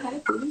house like, what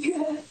happened?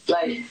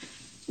 Like,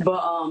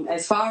 but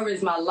as far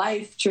as my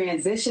life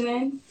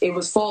transitioning, it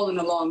was falling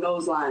along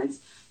those lines.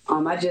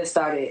 I just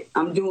started,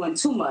 I'm doing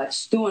too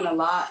much, doing a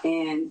lot,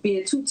 and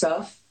being too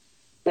tough.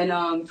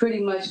 And pretty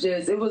much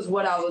just, it was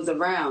what I was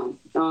around.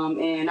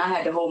 And I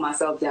had to hold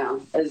myself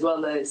down, as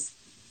well as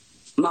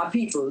my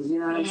peoples, you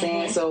know what I'm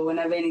saying? So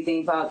whenever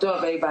anything popped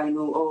up, everybody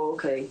knew, oh,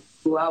 okay,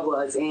 who I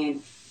was.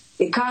 And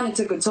it kind of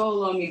took a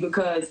toll on me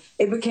because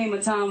it became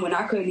a time when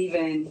I couldn't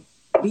even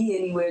be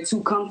anywhere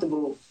too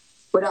comfortable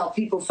without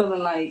people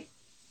feeling like,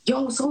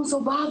 yo,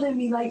 so-and-so bothering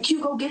me, like,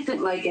 you go get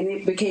them. Like, and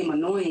it became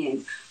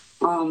annoying.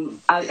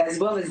 As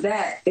well as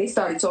that, they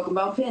started talking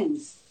about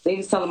pens. They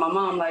was telling my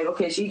mom, like,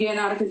 okay, she getting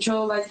out of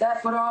control like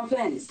that, put her on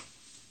pens.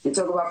 They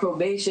talk about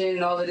probation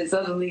and all of this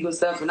other legal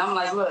stuff. And I'm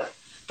like, look,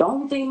 the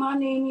only thing my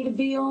name need to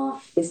be on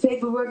is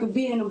paperwork of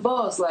being a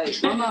boss. Like,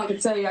 my mom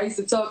could tell you, I used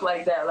to talk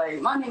like that.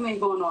 Like, my name ain't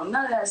going on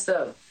none of that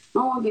stuff. I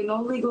don't want to get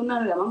no legal,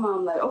 none of that. My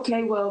mom like,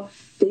 okay, well,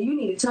 then you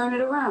need to turn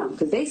it around.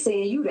 Because they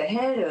saying you the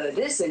head of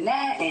this and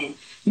that, and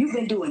you've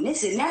been doing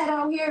this and that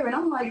out here. And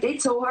I'm like, they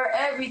told her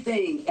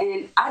everything.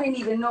 And I didn't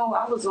even know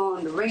I was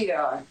on the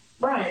radar.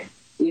 Right.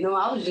 You know,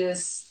 I was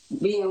just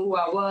being who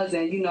I was.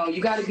 And, you know,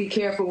 you got to be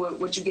careful with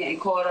what you're getting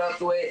caught up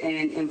with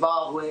and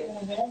involved with.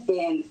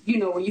 And, you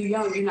know, when you're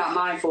young, you're not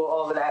mindful of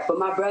all of that. But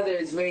my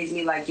brothers raised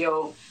me like,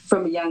 yo,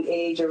 from a young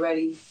age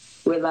already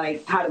with,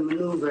 like, how to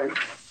maneuver.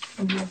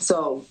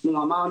 So when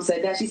my mom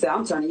said that, she said,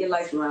 I'm turning your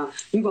life around.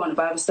 You go to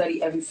Bible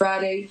study every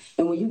Friday,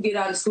 and when you get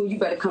out of school, you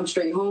better come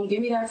straight home.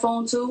 Give me that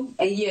phone, too.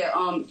 And,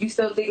 yeah, you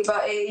still think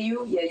about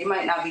AAU? Yeah, you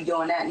might not be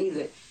doing that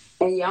neither.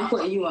 And, yeah, I'm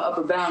putting you in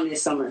Upper Bound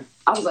this summer.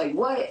 I was like,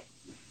 what?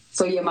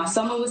 So, yeah, my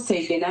summer was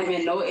taken. That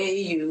meant no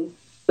AAU.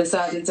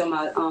 Besides, until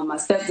my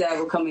stepdad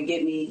would come and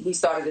get me, he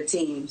started a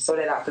team so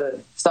that I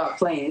could start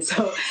playing.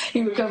 So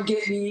he would come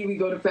get me, we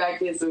go to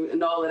practice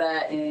and all of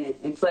that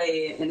and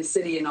play in the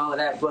city and all of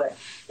that. But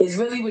it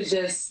really was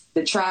just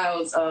the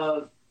trials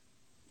of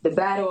the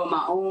battle of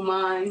my own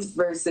mind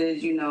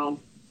versus, you know,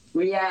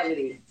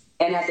 reality.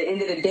 And at the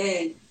end of the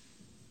day,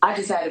 I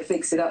just had to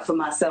fix it up for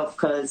myself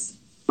because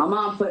my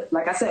mom put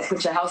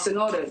your house in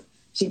order.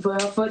 She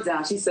put her foot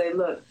down. She said,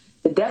 look,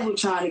 the devil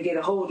trying to get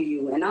a hold of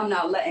you, and I'm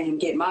not letting him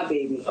get my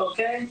baby.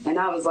 Okay. And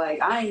I was like,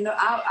 I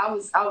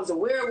was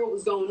aware of what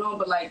was going on,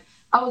 but like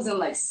I was in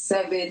like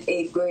 7th,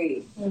 8th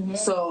grade.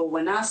 So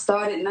when I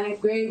started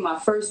 9th grade, my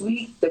first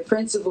week, the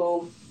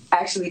principal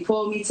actually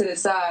pulled me to the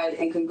side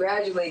and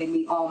congratulated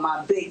me on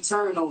my big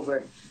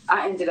turnover.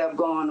 I ended up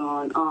going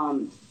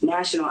on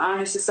National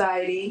Honor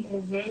Society,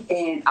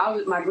 and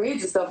my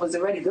grades and stuff was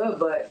already good,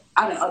 but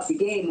I done upped the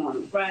game on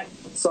it. Right.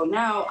 So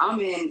now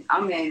I'm in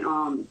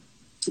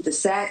the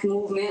SAC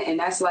movement, and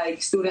that's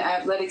like Student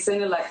Athletic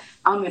Center. Like,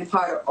 I'm in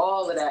part of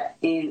all of that,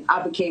 and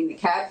I became the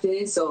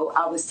captain, so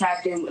I was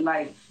tapped in with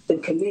like the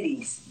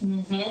committees,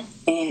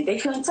 and they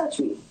couldn't touch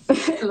me.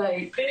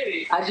 Like,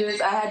 I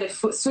had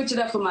to switch it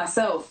up for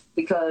myself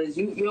because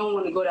you don't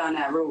want to go down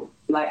that road.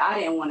 Like, I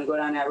didn't want to go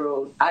down that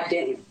road. I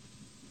didn't.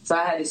 So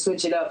I had to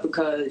switch it up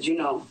because, you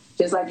know,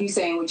 just like you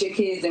saying with your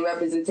kids and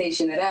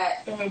representation of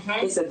that,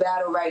 it's a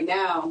battle right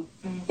now,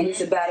 and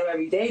it's a battle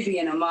every day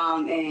being a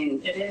mom,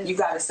 and you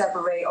got to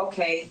separate,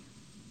 okay,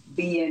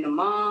 being a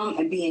mom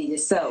and being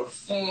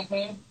yourself.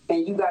 And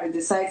you got to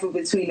decipher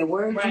between the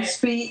words you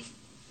speak,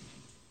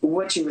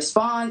 what you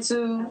respond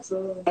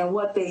to, and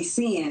what they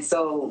seeing.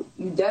 So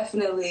you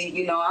definitely,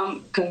 you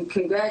know,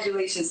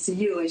 congratulations to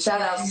you, and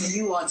shout outs to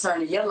you on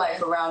turning your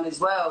life around as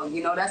well.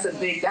 You know, that's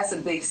a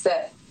big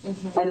step.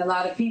 And a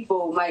lot of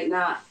people might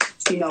not,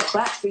 you know,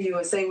 clap for you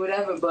or say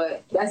whatever,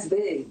 but that's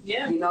big.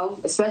 Yeah. You know,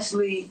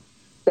 especially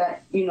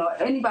that, you know,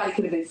 anybody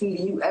could have been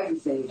feeding you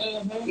everything.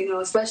 You know,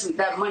 especially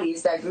that money,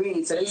 it's that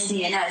green. So they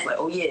seeing that, it's like,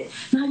 oh yeah,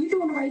 no, you're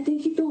doing the right thing,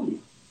 keep doing it.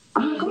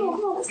 Come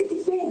on, let's get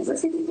these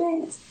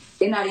bands.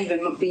 They're not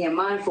even being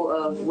mindful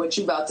of what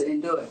you about to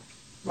endure.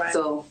 Right.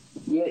 So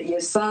your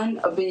son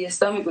up in your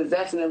stomach was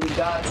definitely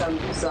God telling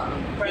you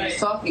something. Right. He's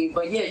talking,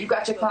 but yeah, you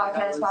got your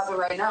podcast popping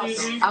right now.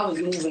 So I was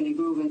moving and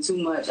grooving too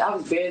much. I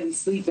was barely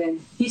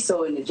sleeping. He's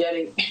so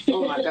energetic.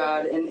 Oh my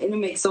God, and it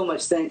makes so much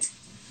sense.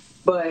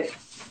 But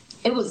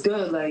it was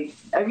good. Like,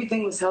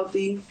 everything was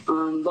healthy,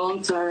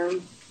 long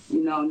term.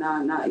 You know,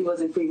 not he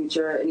wasn't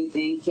premature or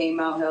anything. He came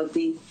out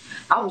healthy.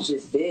 I was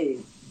just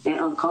big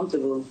and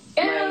uncomfortable.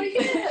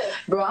 Like,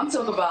 bro, I'm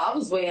talking about I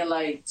was weighing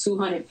like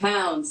 200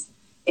 pounds.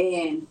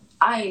 And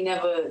I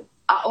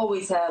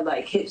always had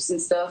like hips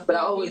and stuff, but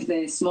I always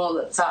been small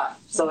up top.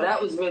 So that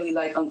was really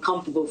like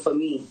uncomfortable for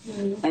me.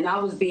 And I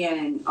was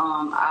being,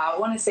 I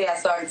want to say I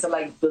started to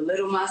like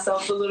belittle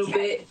myself a little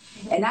bit.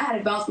 And I had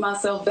to bounce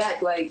myself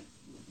back. Like,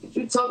 if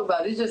you talk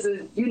about it, it's just,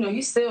 you know,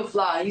 you still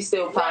fly, you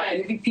still pop.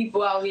 And there be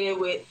people out here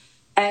with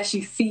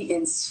ashy feet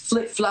and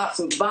flip flops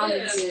and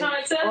bonnets and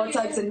all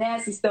types of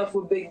nasty stuff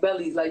with big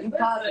bellies. Like, you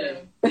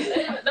popping.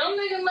 Don't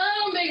niggas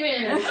love big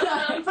men.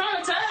 I'm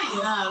trying to tell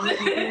you. Nah,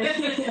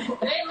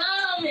 They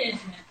love me.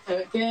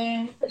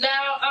 okay.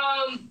 Now,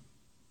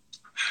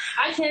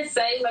 I can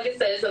say, like I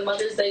said, it's a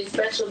Mother's Day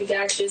special. You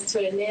guys just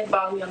tuning in.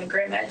 Follow me on the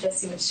gram at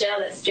Jessie Michelle.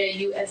 That's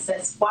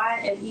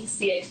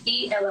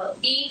JUSSYMECHELLE.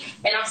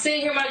 And I'm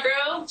sitting here, my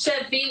girl,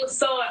 Chef B with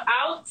Sold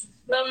Out.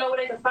 Let them know where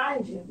they can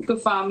find you. You can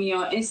find me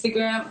on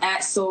Instagram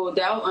at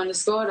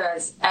soldout_.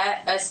 That's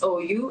at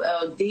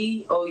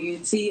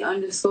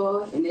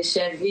SOULDOUT_. And it's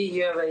Chef V.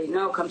 You already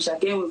know. Come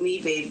check in with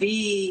me,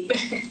 baby.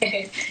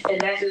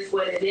 And that's just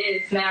what it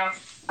is. Now,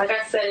 like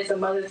I said, it's a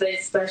Mother's Day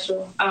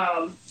special.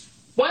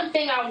 One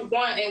thing I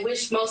want and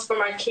wish most for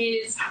my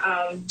kids,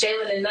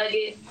 Jalen and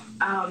Nugget,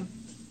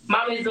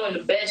 Mommy's doing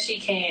the best she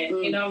can.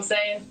 You know what I'm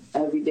saying?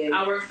 Every day.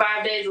 I work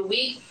 5 days a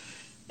week.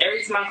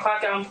 Every time I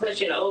clock out, I'm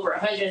pushing over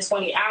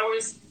 120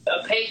 hours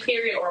a pay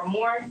period or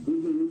more.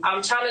 Mm-hmm.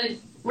 I'm trying to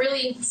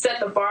really set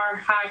the bar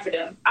high for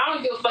them. I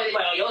don't give a fuck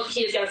about, your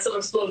kids got a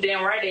silver spoon.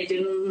 Damn right they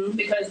do. Mm-hmm.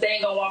 Because they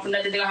ain't going to want for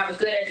nothing. They're going to have a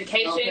good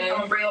education. Okay. I'm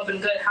going to bring up in a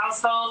good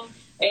household.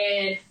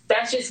 And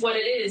that's just what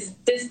it is.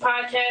 This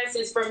podcast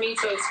is for me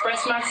to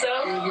express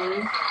myself.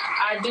 Mm-hmm.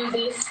 I do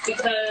this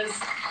because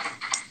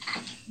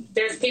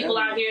there's people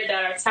out here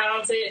that are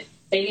talented.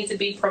 They need to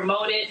be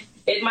promoted.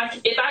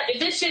 If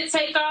this shit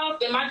take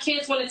off and my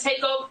kids want to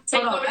take over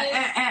this,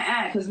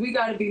 because we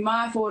got to be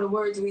mindful of the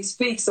words we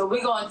speak. So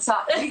we're gonna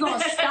stop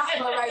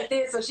her right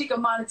there so she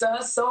can monitor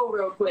her soul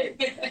real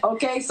quick.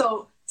 Okay,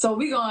 so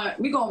we gonna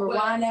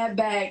rewind that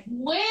back.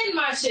 When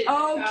my shit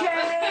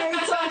okay,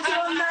 talk to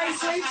them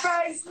nicely,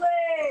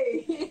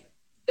 Presley.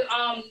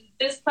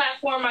 This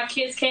platform, my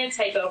kids can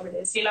take over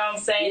this. You know what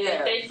I'm saying? Yeah.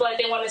 If they feel like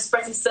they want to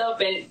express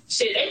themselves and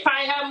shit, they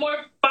probably have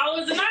more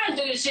followers than I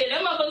do. Shit,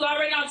 them motherfuckers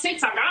already on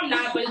TikTok. I'm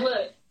not, but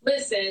look,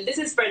 listen, this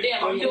is for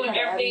them. I'm doing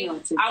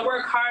everything. I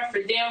work hard for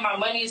them. My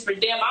money is for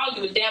them. I don't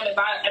give a damn if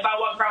I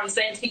walk around the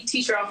same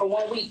t-shirt on for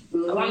 1 week.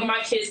 Mm-hmm. As long as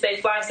my kids stay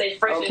fly, stay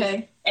fresh,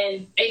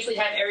 and basically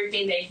have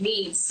everything they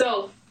need.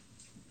 So,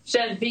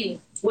 Chef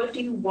B, what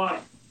do you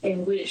want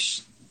and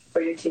wish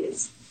for your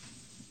kids?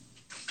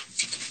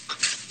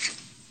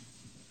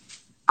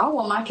 I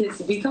want my kids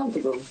to be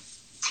comfortable.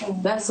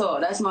 That's all.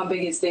 That's my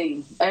biggest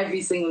thing.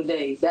 Every single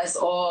day. That's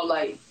all.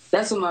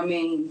 That's what my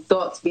main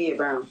thoughts be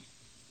around.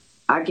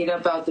 I get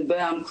up out the bed.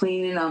 I'm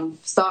cleaning. I'm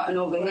starting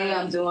over here.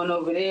 I'm doing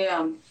over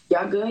there.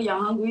 Y'all good?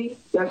 Y'all hungry?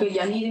 Y'all good?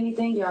 Y'all need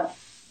anything? Y'all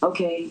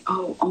okay?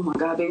 Oh my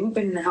God, babe. We've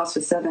been in the house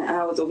for 7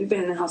 hours, or we've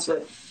been in the house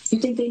for. You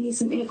think they need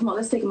some air? Come on,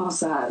 let's take them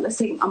outside.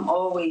 I'm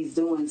always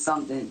doing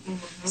something.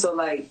 Mm-hmm. So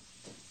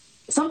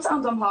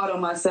sometimes I'm hard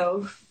on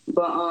myself,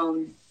 but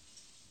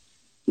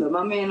Look,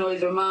 my man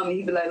always remind me,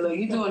 he be like, look,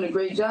 you're doing a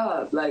great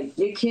job. Like,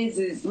 your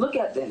kids look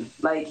at them.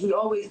 Like, he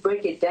always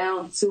break it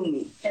down to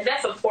me. And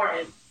that's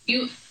important.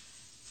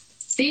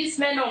 These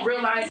men don't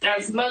realize,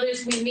 as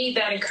mothers, we need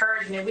that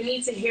encouragement. We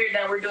need to hear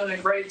that we're doing a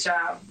great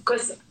job.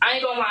 Because I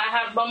ain't gonna lie, I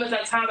have moments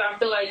at times I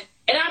feel like,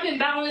 and I've been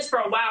battling this for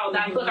a while,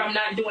 that I feel like I'm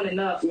not doing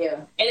enough. Yeah.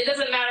 And it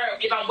doesn't matter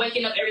if I'm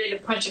waking up every day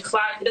to punch a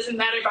clock. It doesn't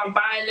matter if I'm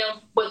buying them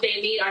what they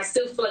need. I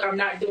still feel like I'm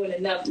not doing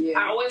enough. Yeah.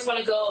 I always want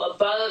to go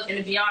above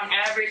and beyond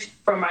average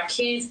for my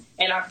kids.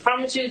 And I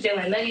promise you,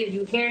 Jalen Nugget, if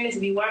you hearing this,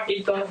 if you watch it,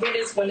 you're going to hear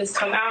this when this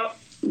come out.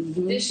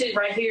 Mm-hmm. This shit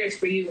right here is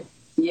for you.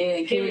 Yeah,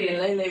 and Kimmy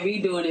and Lele,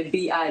 we doing it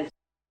B.I.G.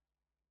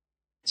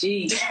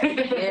 Yeah,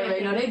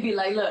 right. No, they be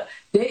like, look,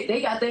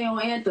 they got their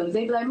own anthems.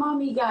 They be like,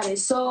 Mommy got it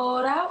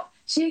sold out.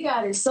 She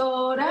got it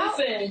sold out.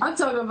 Listen. I'm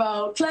talking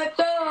about Klepto.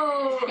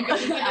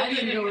 I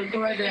didn't even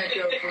record that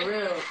though, for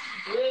real.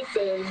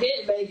 Listen,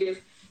 hit Vegas.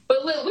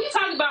 But look, we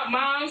talk about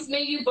moms,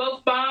 me, you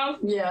both moms.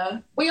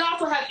 Yeah. We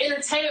also have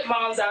entertainment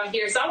moms out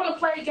here, so I want to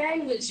play a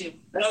game with you.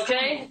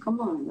 Okay? Come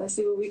on, let's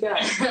see what we got.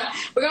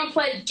 We're going to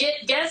play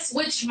Guess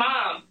Which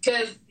Mom,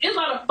 because there's a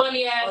lot of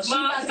funny-ass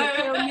moms. She about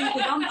to kill me,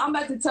 because I'm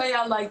about to tell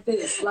y'all like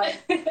this.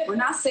 Like,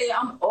 when I say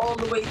I'm all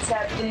the way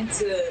tapped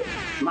into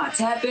my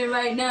tap-in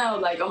right now,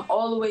 like, I'm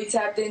all the way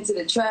tapped into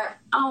the trap,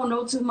 I don't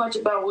know too much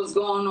about what's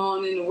going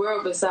on in the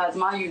world besides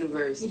my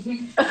universe. So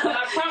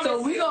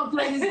we're going to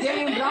play this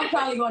game, but I'm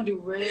probably going to do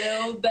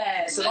real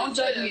bad. So don't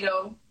judge me,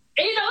 though.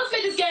 And let's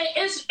make this game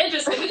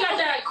interesting. We got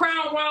that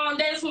Crown Royal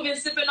that's we've been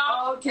sipping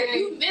on. Okay. If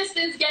you miss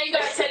this game, you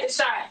gotta take a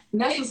shot.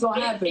 And that's what's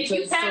gonna happen. If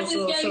you pass this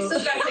game, you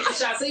still gotta take a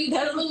shot. So you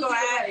that's lose what's gonna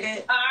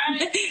happen. All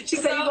right. She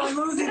said you're gonna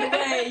lose either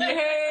way. You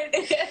heard?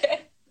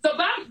 So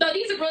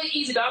these are really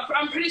easy though.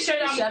 I'm pretty sure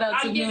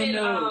I'm giving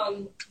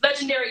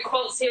legendary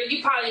quotes here.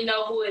 You probably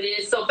know who it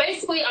is. So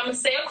basically, I'm gonna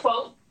say a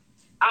quote.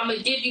 I'm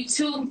gonna give you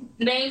 2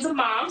 names of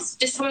moms.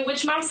 Just tell me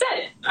which mom said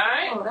it. All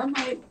right? Oh, that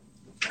might.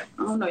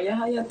 I don't know. Yeah,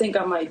 how y'all think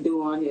I might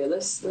do on here?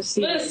 Let's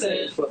see.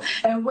 Listen.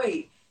 And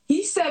wait,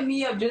 he set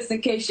me up just in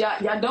case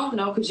y'all don't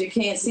know because you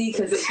can't see.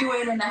 Because if you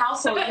ain't in the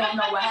household, you don't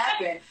know what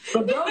happened.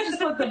 But bro just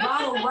put the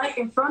bottle right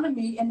in front of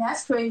me, and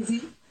that's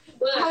crazy.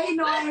 Look, how you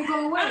know I ain't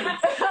gonna win?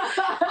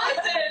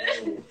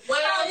 Listen.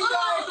 Well, lose,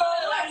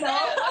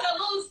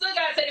 still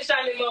gotta take a shot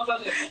at me,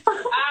 motherfucker.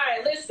 All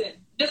right, listen.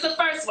 This is the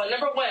first one.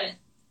 Number 1.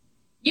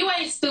 You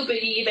ain't stupid,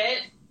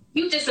 Yvette.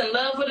 You just in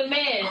love with a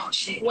man. Oh,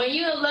 shit. When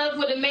you're in love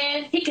with a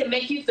man, he can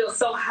make you feel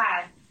so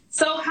high.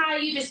 So high,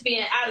 you just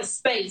being out of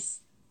space.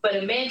 But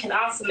a man can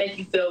also make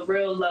you feel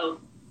real low.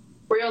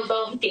 Real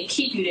low, he can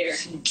keep you there.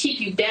 Keep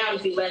you down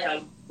if you let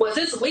him. Was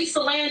this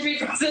Lisa Landry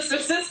from Sister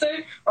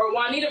Sister or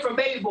Juanita from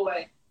Baby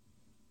Boy?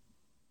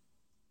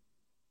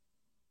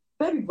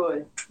 Baby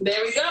Boy.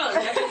 There we go.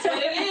 That's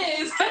what it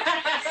is.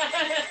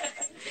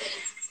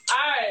 All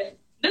right.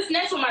 This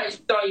next one might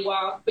throw you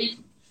off. But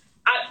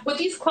with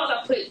these quotes,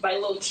 I put like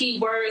little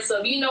keywords. So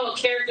if you know what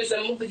characters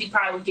and movies, you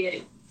probably would get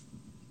it.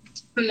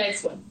 The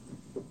next one.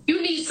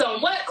 You need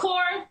some what,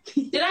 Cora?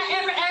 Did I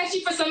ever ask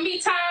you for some me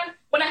time?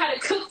 When I had to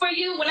cook for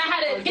you? When I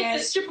had to hit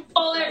the stripper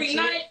pole every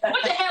night?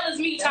 What the hell is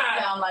me time?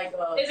 That sound like,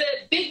 is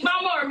it Big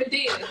Mama or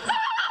Medea?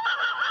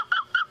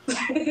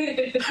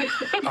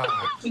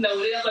 No,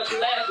 that's what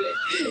you're laughing.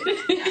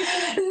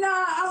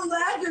 Nah, I'm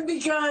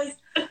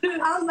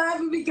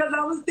laughing because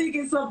I was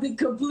thinking something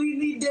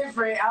completely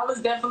different. I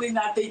was definitely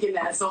not thinking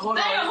that. So hold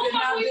Damn, on. who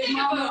are we thinking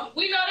about?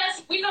 We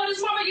know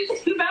this woman you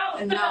thinking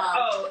about? Nah.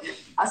 Oh.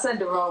 I said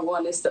the wrong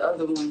one. It's the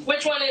other one.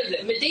 Which one is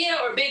it? Medea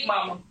or Big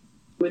Mama?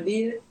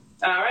 Medea?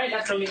 All right,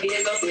 that's from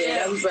Medea. Go Yeah,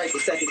 that was right the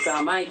second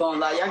time. I ain't gonna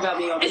lie. Y'all got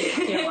me on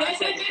camera. I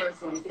said the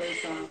first one the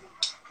first time.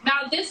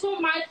 Now, this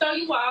one might throw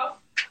you off.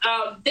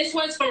 This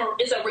one's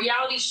is a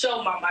reality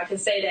show mom, I can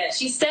say that.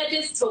 She said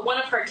this to one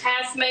of her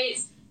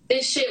castmates.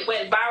 This shit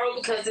went viral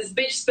because this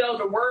bitch spelled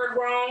the word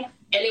wrong,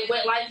 and it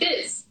went like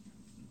this.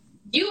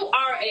 You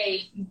are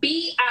a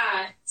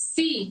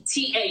B-I-C-T-H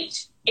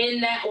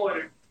in that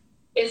order.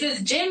 Is this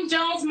Jim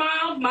Jones'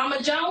 mom,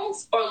 Mama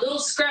Jones, or Little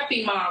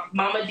Scrappy mom,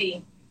 Mama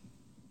D?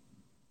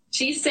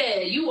 She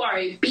said you are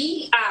a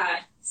B-I-C-T-H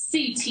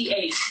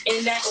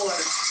in that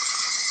order.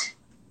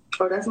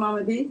 Oh, that's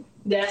Mama D?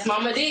 That's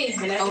Mama D.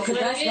 And that's what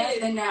that's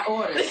in that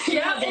order.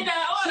 Yeah, in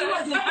that order. She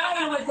wasn't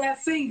playing with that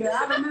finger.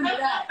 I remember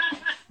that.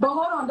 But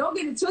hold on, don't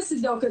get it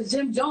twisted though, because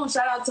Jim Jones,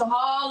 shout out to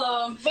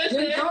Harlem.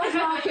 Jim Jones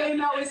mom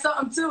came out with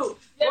something too.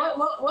 Yeah.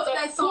 What's so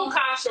that song?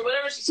 Kukash or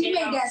whatever she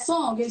made that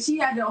song, and she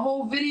had the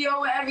whole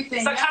video and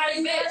everything.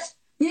 Psychotic bitch.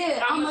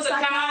 Yeah, I'm a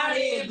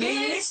psychotic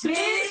bitch.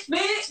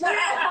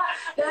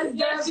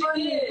 That's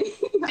funny.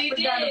 She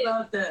forgot did.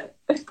 about that.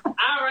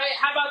 All right,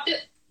 how about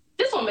this?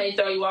 This one may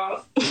throw you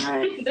off. All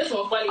right. This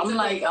one funny.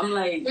 I'm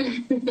like,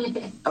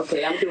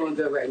 okay, I'm doing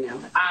good right now.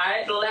 All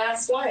right, the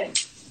last one.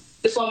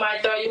 This one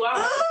might throw you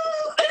off.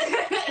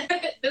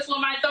 This one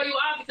might throw you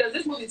off because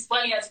this movie's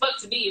funny as fuck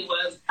to me. It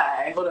was. All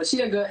right, hold on. She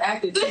a good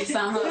actor too.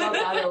 Sound her up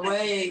out of the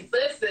way.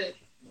 Listen,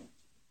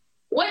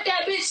 what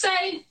that bitch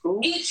say?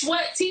 Ooh. Each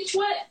what, teach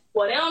what?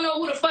 Well, they don't know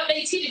who the fuck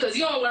they teach because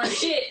you don't learn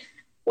shit.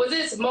 Was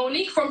this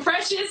Monique from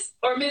Precious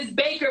or Miss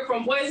Baker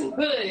from Boys in the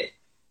Hood?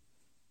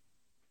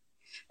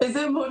 Is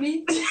it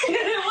Monique?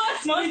 It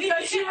was Monique.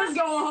 Because she was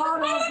going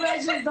hard on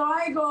Precious, though.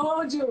 I ain't gonna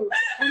hold you.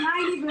 And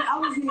I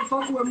wasn't even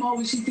fucking with Mo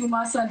when she threw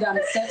my son down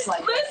the steps like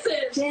that.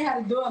 Listen. She ain't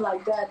had to do it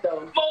like that,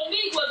 though.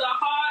 Monique was a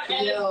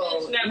hard-ass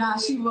bitch. Nah,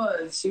 she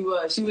was.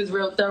 She was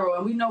real thorough.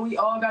 And we know we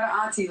all got an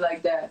auntie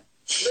like that.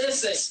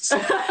 Listen.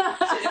 If I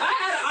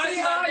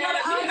had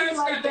an auntie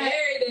like that,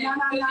 No,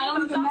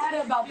 don't even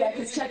matter about that.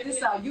 Because check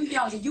this out. You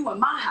young and you in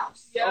my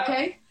house,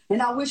 okay?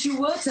 And I wish you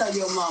would tell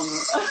your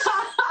mama.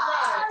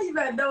 You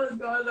better know what's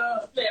going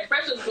on. Man,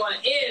 Precious going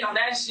in on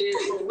that shit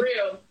for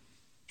real.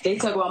 They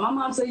talk about, my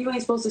mom said you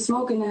ain't supposed to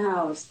smoke in the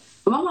house.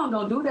 But my mom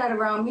don't do that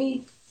around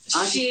me.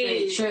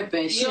 Auntie straight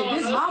tripping. Shit,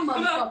 this is my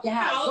motherfucking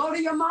house. Go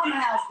to your mama's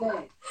house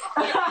then.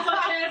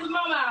 That's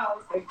mama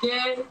house.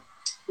 Again.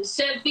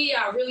 Chef B,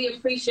 I really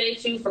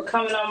appreciate you for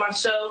coming on my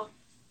show.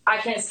 I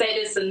can't say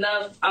this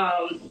enough.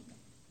 Like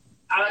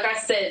I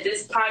said,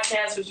 this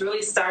podcast was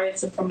really started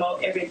to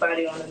promote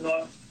everybody on the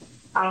North.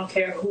 I don't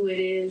care who it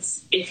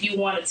is. If you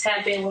want to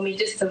tap in with me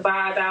just to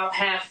vibe out,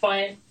 have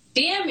fun,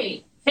 DM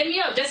me. Hit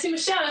me up. Jesse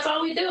Michelle, that's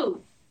all we do.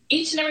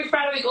 Each and every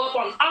Friday, we go up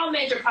on all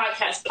major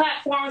podcast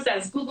platforms.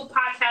 That's Google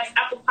Podcasts,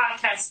 Apple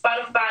Podcasts,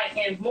 Spotify,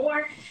 and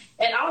more.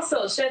 And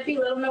also, Chef B,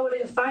 let them know where they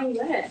can find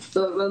you at.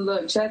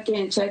 Look, check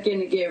in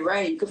to get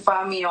right. You can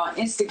find me on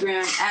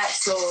Instagram at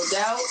Sold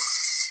Out.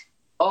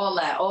 All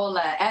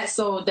that. At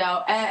Sold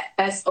Out, at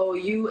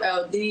SOULDOUT_.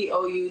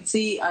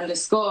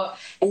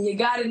 And you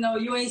gotta know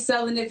you ain't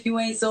selling if you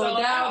ain't sold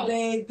out,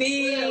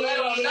 baby. Yeah, let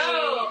them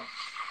know.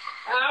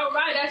 All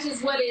right, that's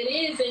just what it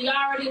is. And you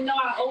already know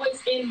I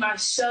always end my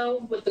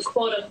show with the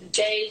quote of the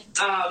day.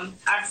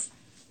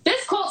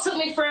 This quote took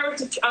me forever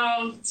to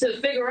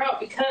figure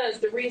out because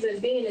the reason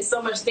being is so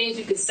much things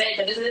you could say,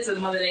 but this is a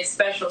Mother's Day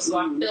special, so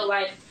I feel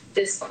like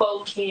this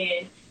quote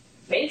can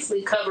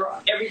basically cover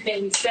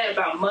everything we said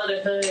about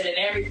motherhood and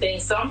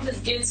everything. So I'm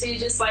just giving it to you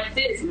just like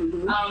this.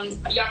 Y'all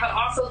can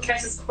also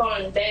catch this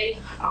quote of the day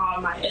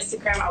on my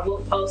Instagram. I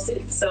will post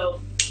it, so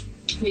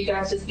you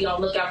guys just be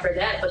on the lookout for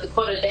that. But the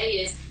quote of the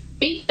day is,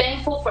 be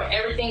thankful for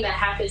everything that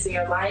happens in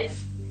your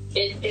life.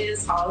 It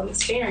is all an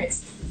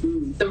experience.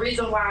 The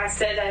reason why I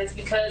said that is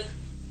because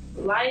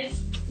life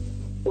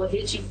will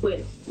hit you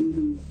quick.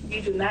 You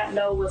do not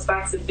know what's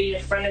about to be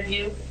in front of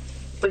you,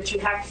 but you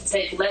have to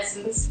take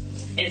lessons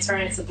and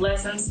turn into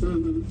blessings.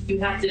 Mm-hmm. You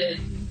have to,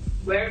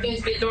 where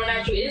everything's been thrown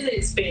at you is an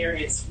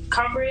experience.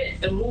 Conquer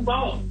it and move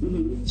on.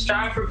 Mm-hmm.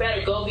 Strive for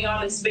better. Go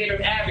beyond the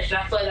standard average. And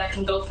I feel like that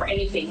can go for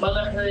anything,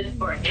 motherhood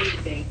or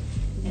anything.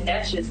 And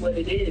that's just what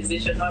it is.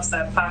 It's your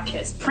Northside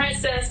Podcast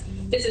Princess.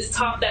 This is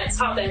Talk That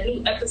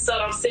new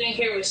episode. I'm sitting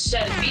here with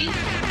Chef B.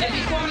 And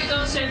before we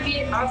go, Chef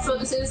B, also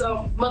this is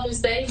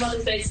Mother's Day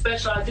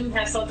special. I do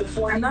have something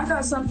for you. And I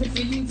got something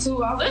for you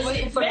too. I was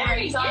waiting for the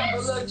right time. yes.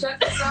 But look, check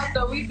this out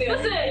though. We been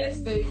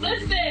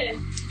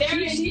Listen.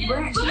 There She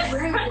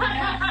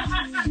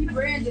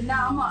branded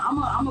now.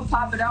 I'm gonna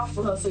pop it out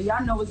for her so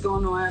y'all know what's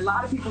going on. A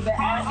lot of people been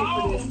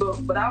asking for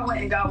this, but I went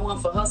and got one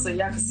for her so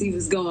y'all can see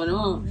what's going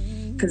on.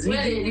 Cause we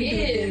did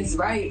things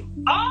right.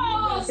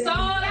 Oh, sold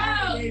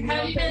out. Have you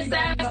been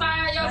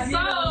satisfying your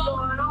soul?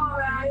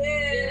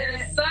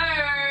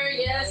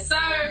 Yes,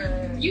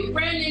 sir. You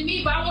branded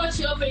me, but I want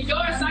you up in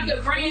yours so I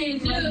can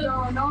brand you. What's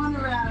going on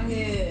around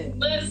here?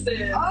 Listen.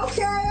 Okay.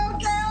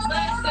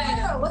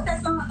 Listen. What's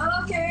that song?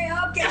 Okay.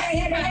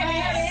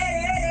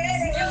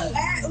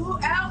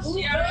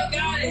 She already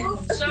got it.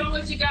 Show me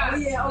what you got. Oh,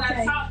 yeah,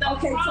 okay.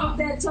 Talk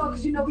that talk,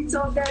 cause you know we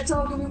talk that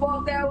talk and we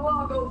walk that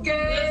walk,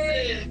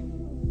 okay?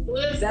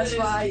 Listen. That's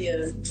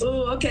fire.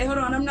 Oh, okay, hold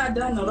on. I'm not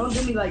done though. Don't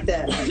do me like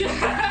that. Cause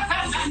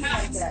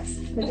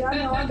y'all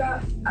know I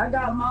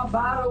got my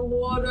bottled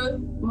water.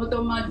 I'm gonna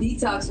throw my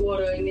detox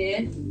water in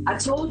there. I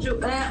told you,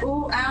 yeah.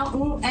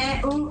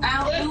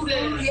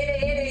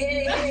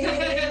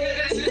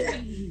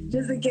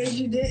 Just in case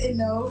you didn't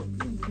know,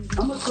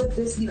 I'm gonna put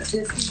this, and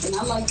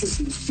I like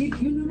cookies. You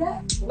knew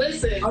that?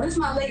 Listen. Oh, this is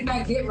my late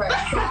night get right.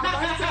 So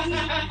I like to eat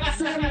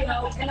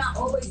cereal, and I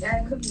always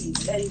add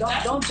cookies. And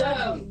don't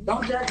judge me.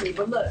 Don't judge me.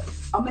 But look,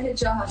 I'm gonna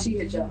hit y'all how she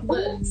hit y'all.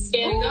 Look,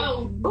 scared to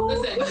go.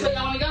 Listen, which way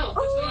y'all wanna go?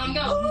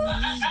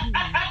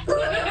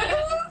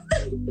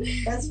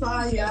 That's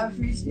fine. Yeah, I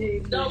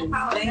appreciate it. No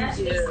problem. That's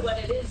just what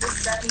it is.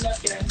 Just wrapping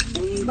up your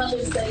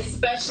Mother's Day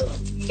special.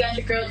 You got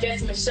your girl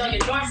Jessie Michelle, your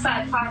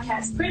Northside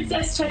Podcast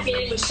Princess, checking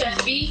in with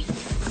Chef B.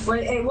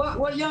 Wait, hey,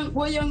 what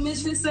young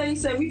Misfit said? He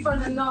said, we from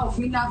the north,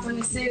 we not from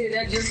the city.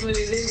 That's just what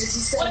it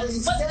is. What they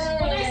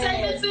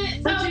say,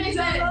 Misfit? Tell me what they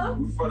say.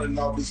 We from the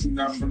north, but we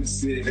not from the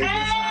city. They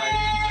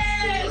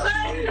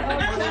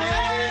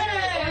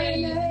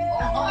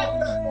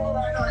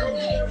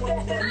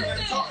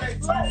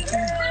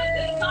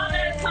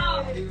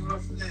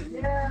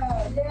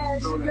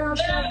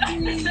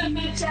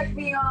Check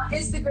me on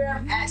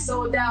Instagram at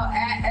soldout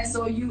at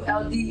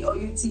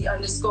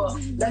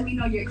SOULDOUT_. Let me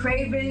know your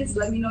cravings,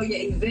 let me know your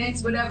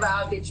events, whatever,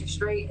 I'll get you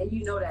straight, and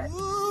you know that.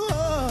 Ooh,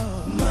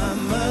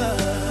 mama,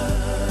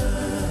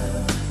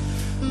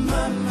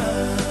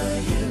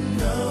 yeah.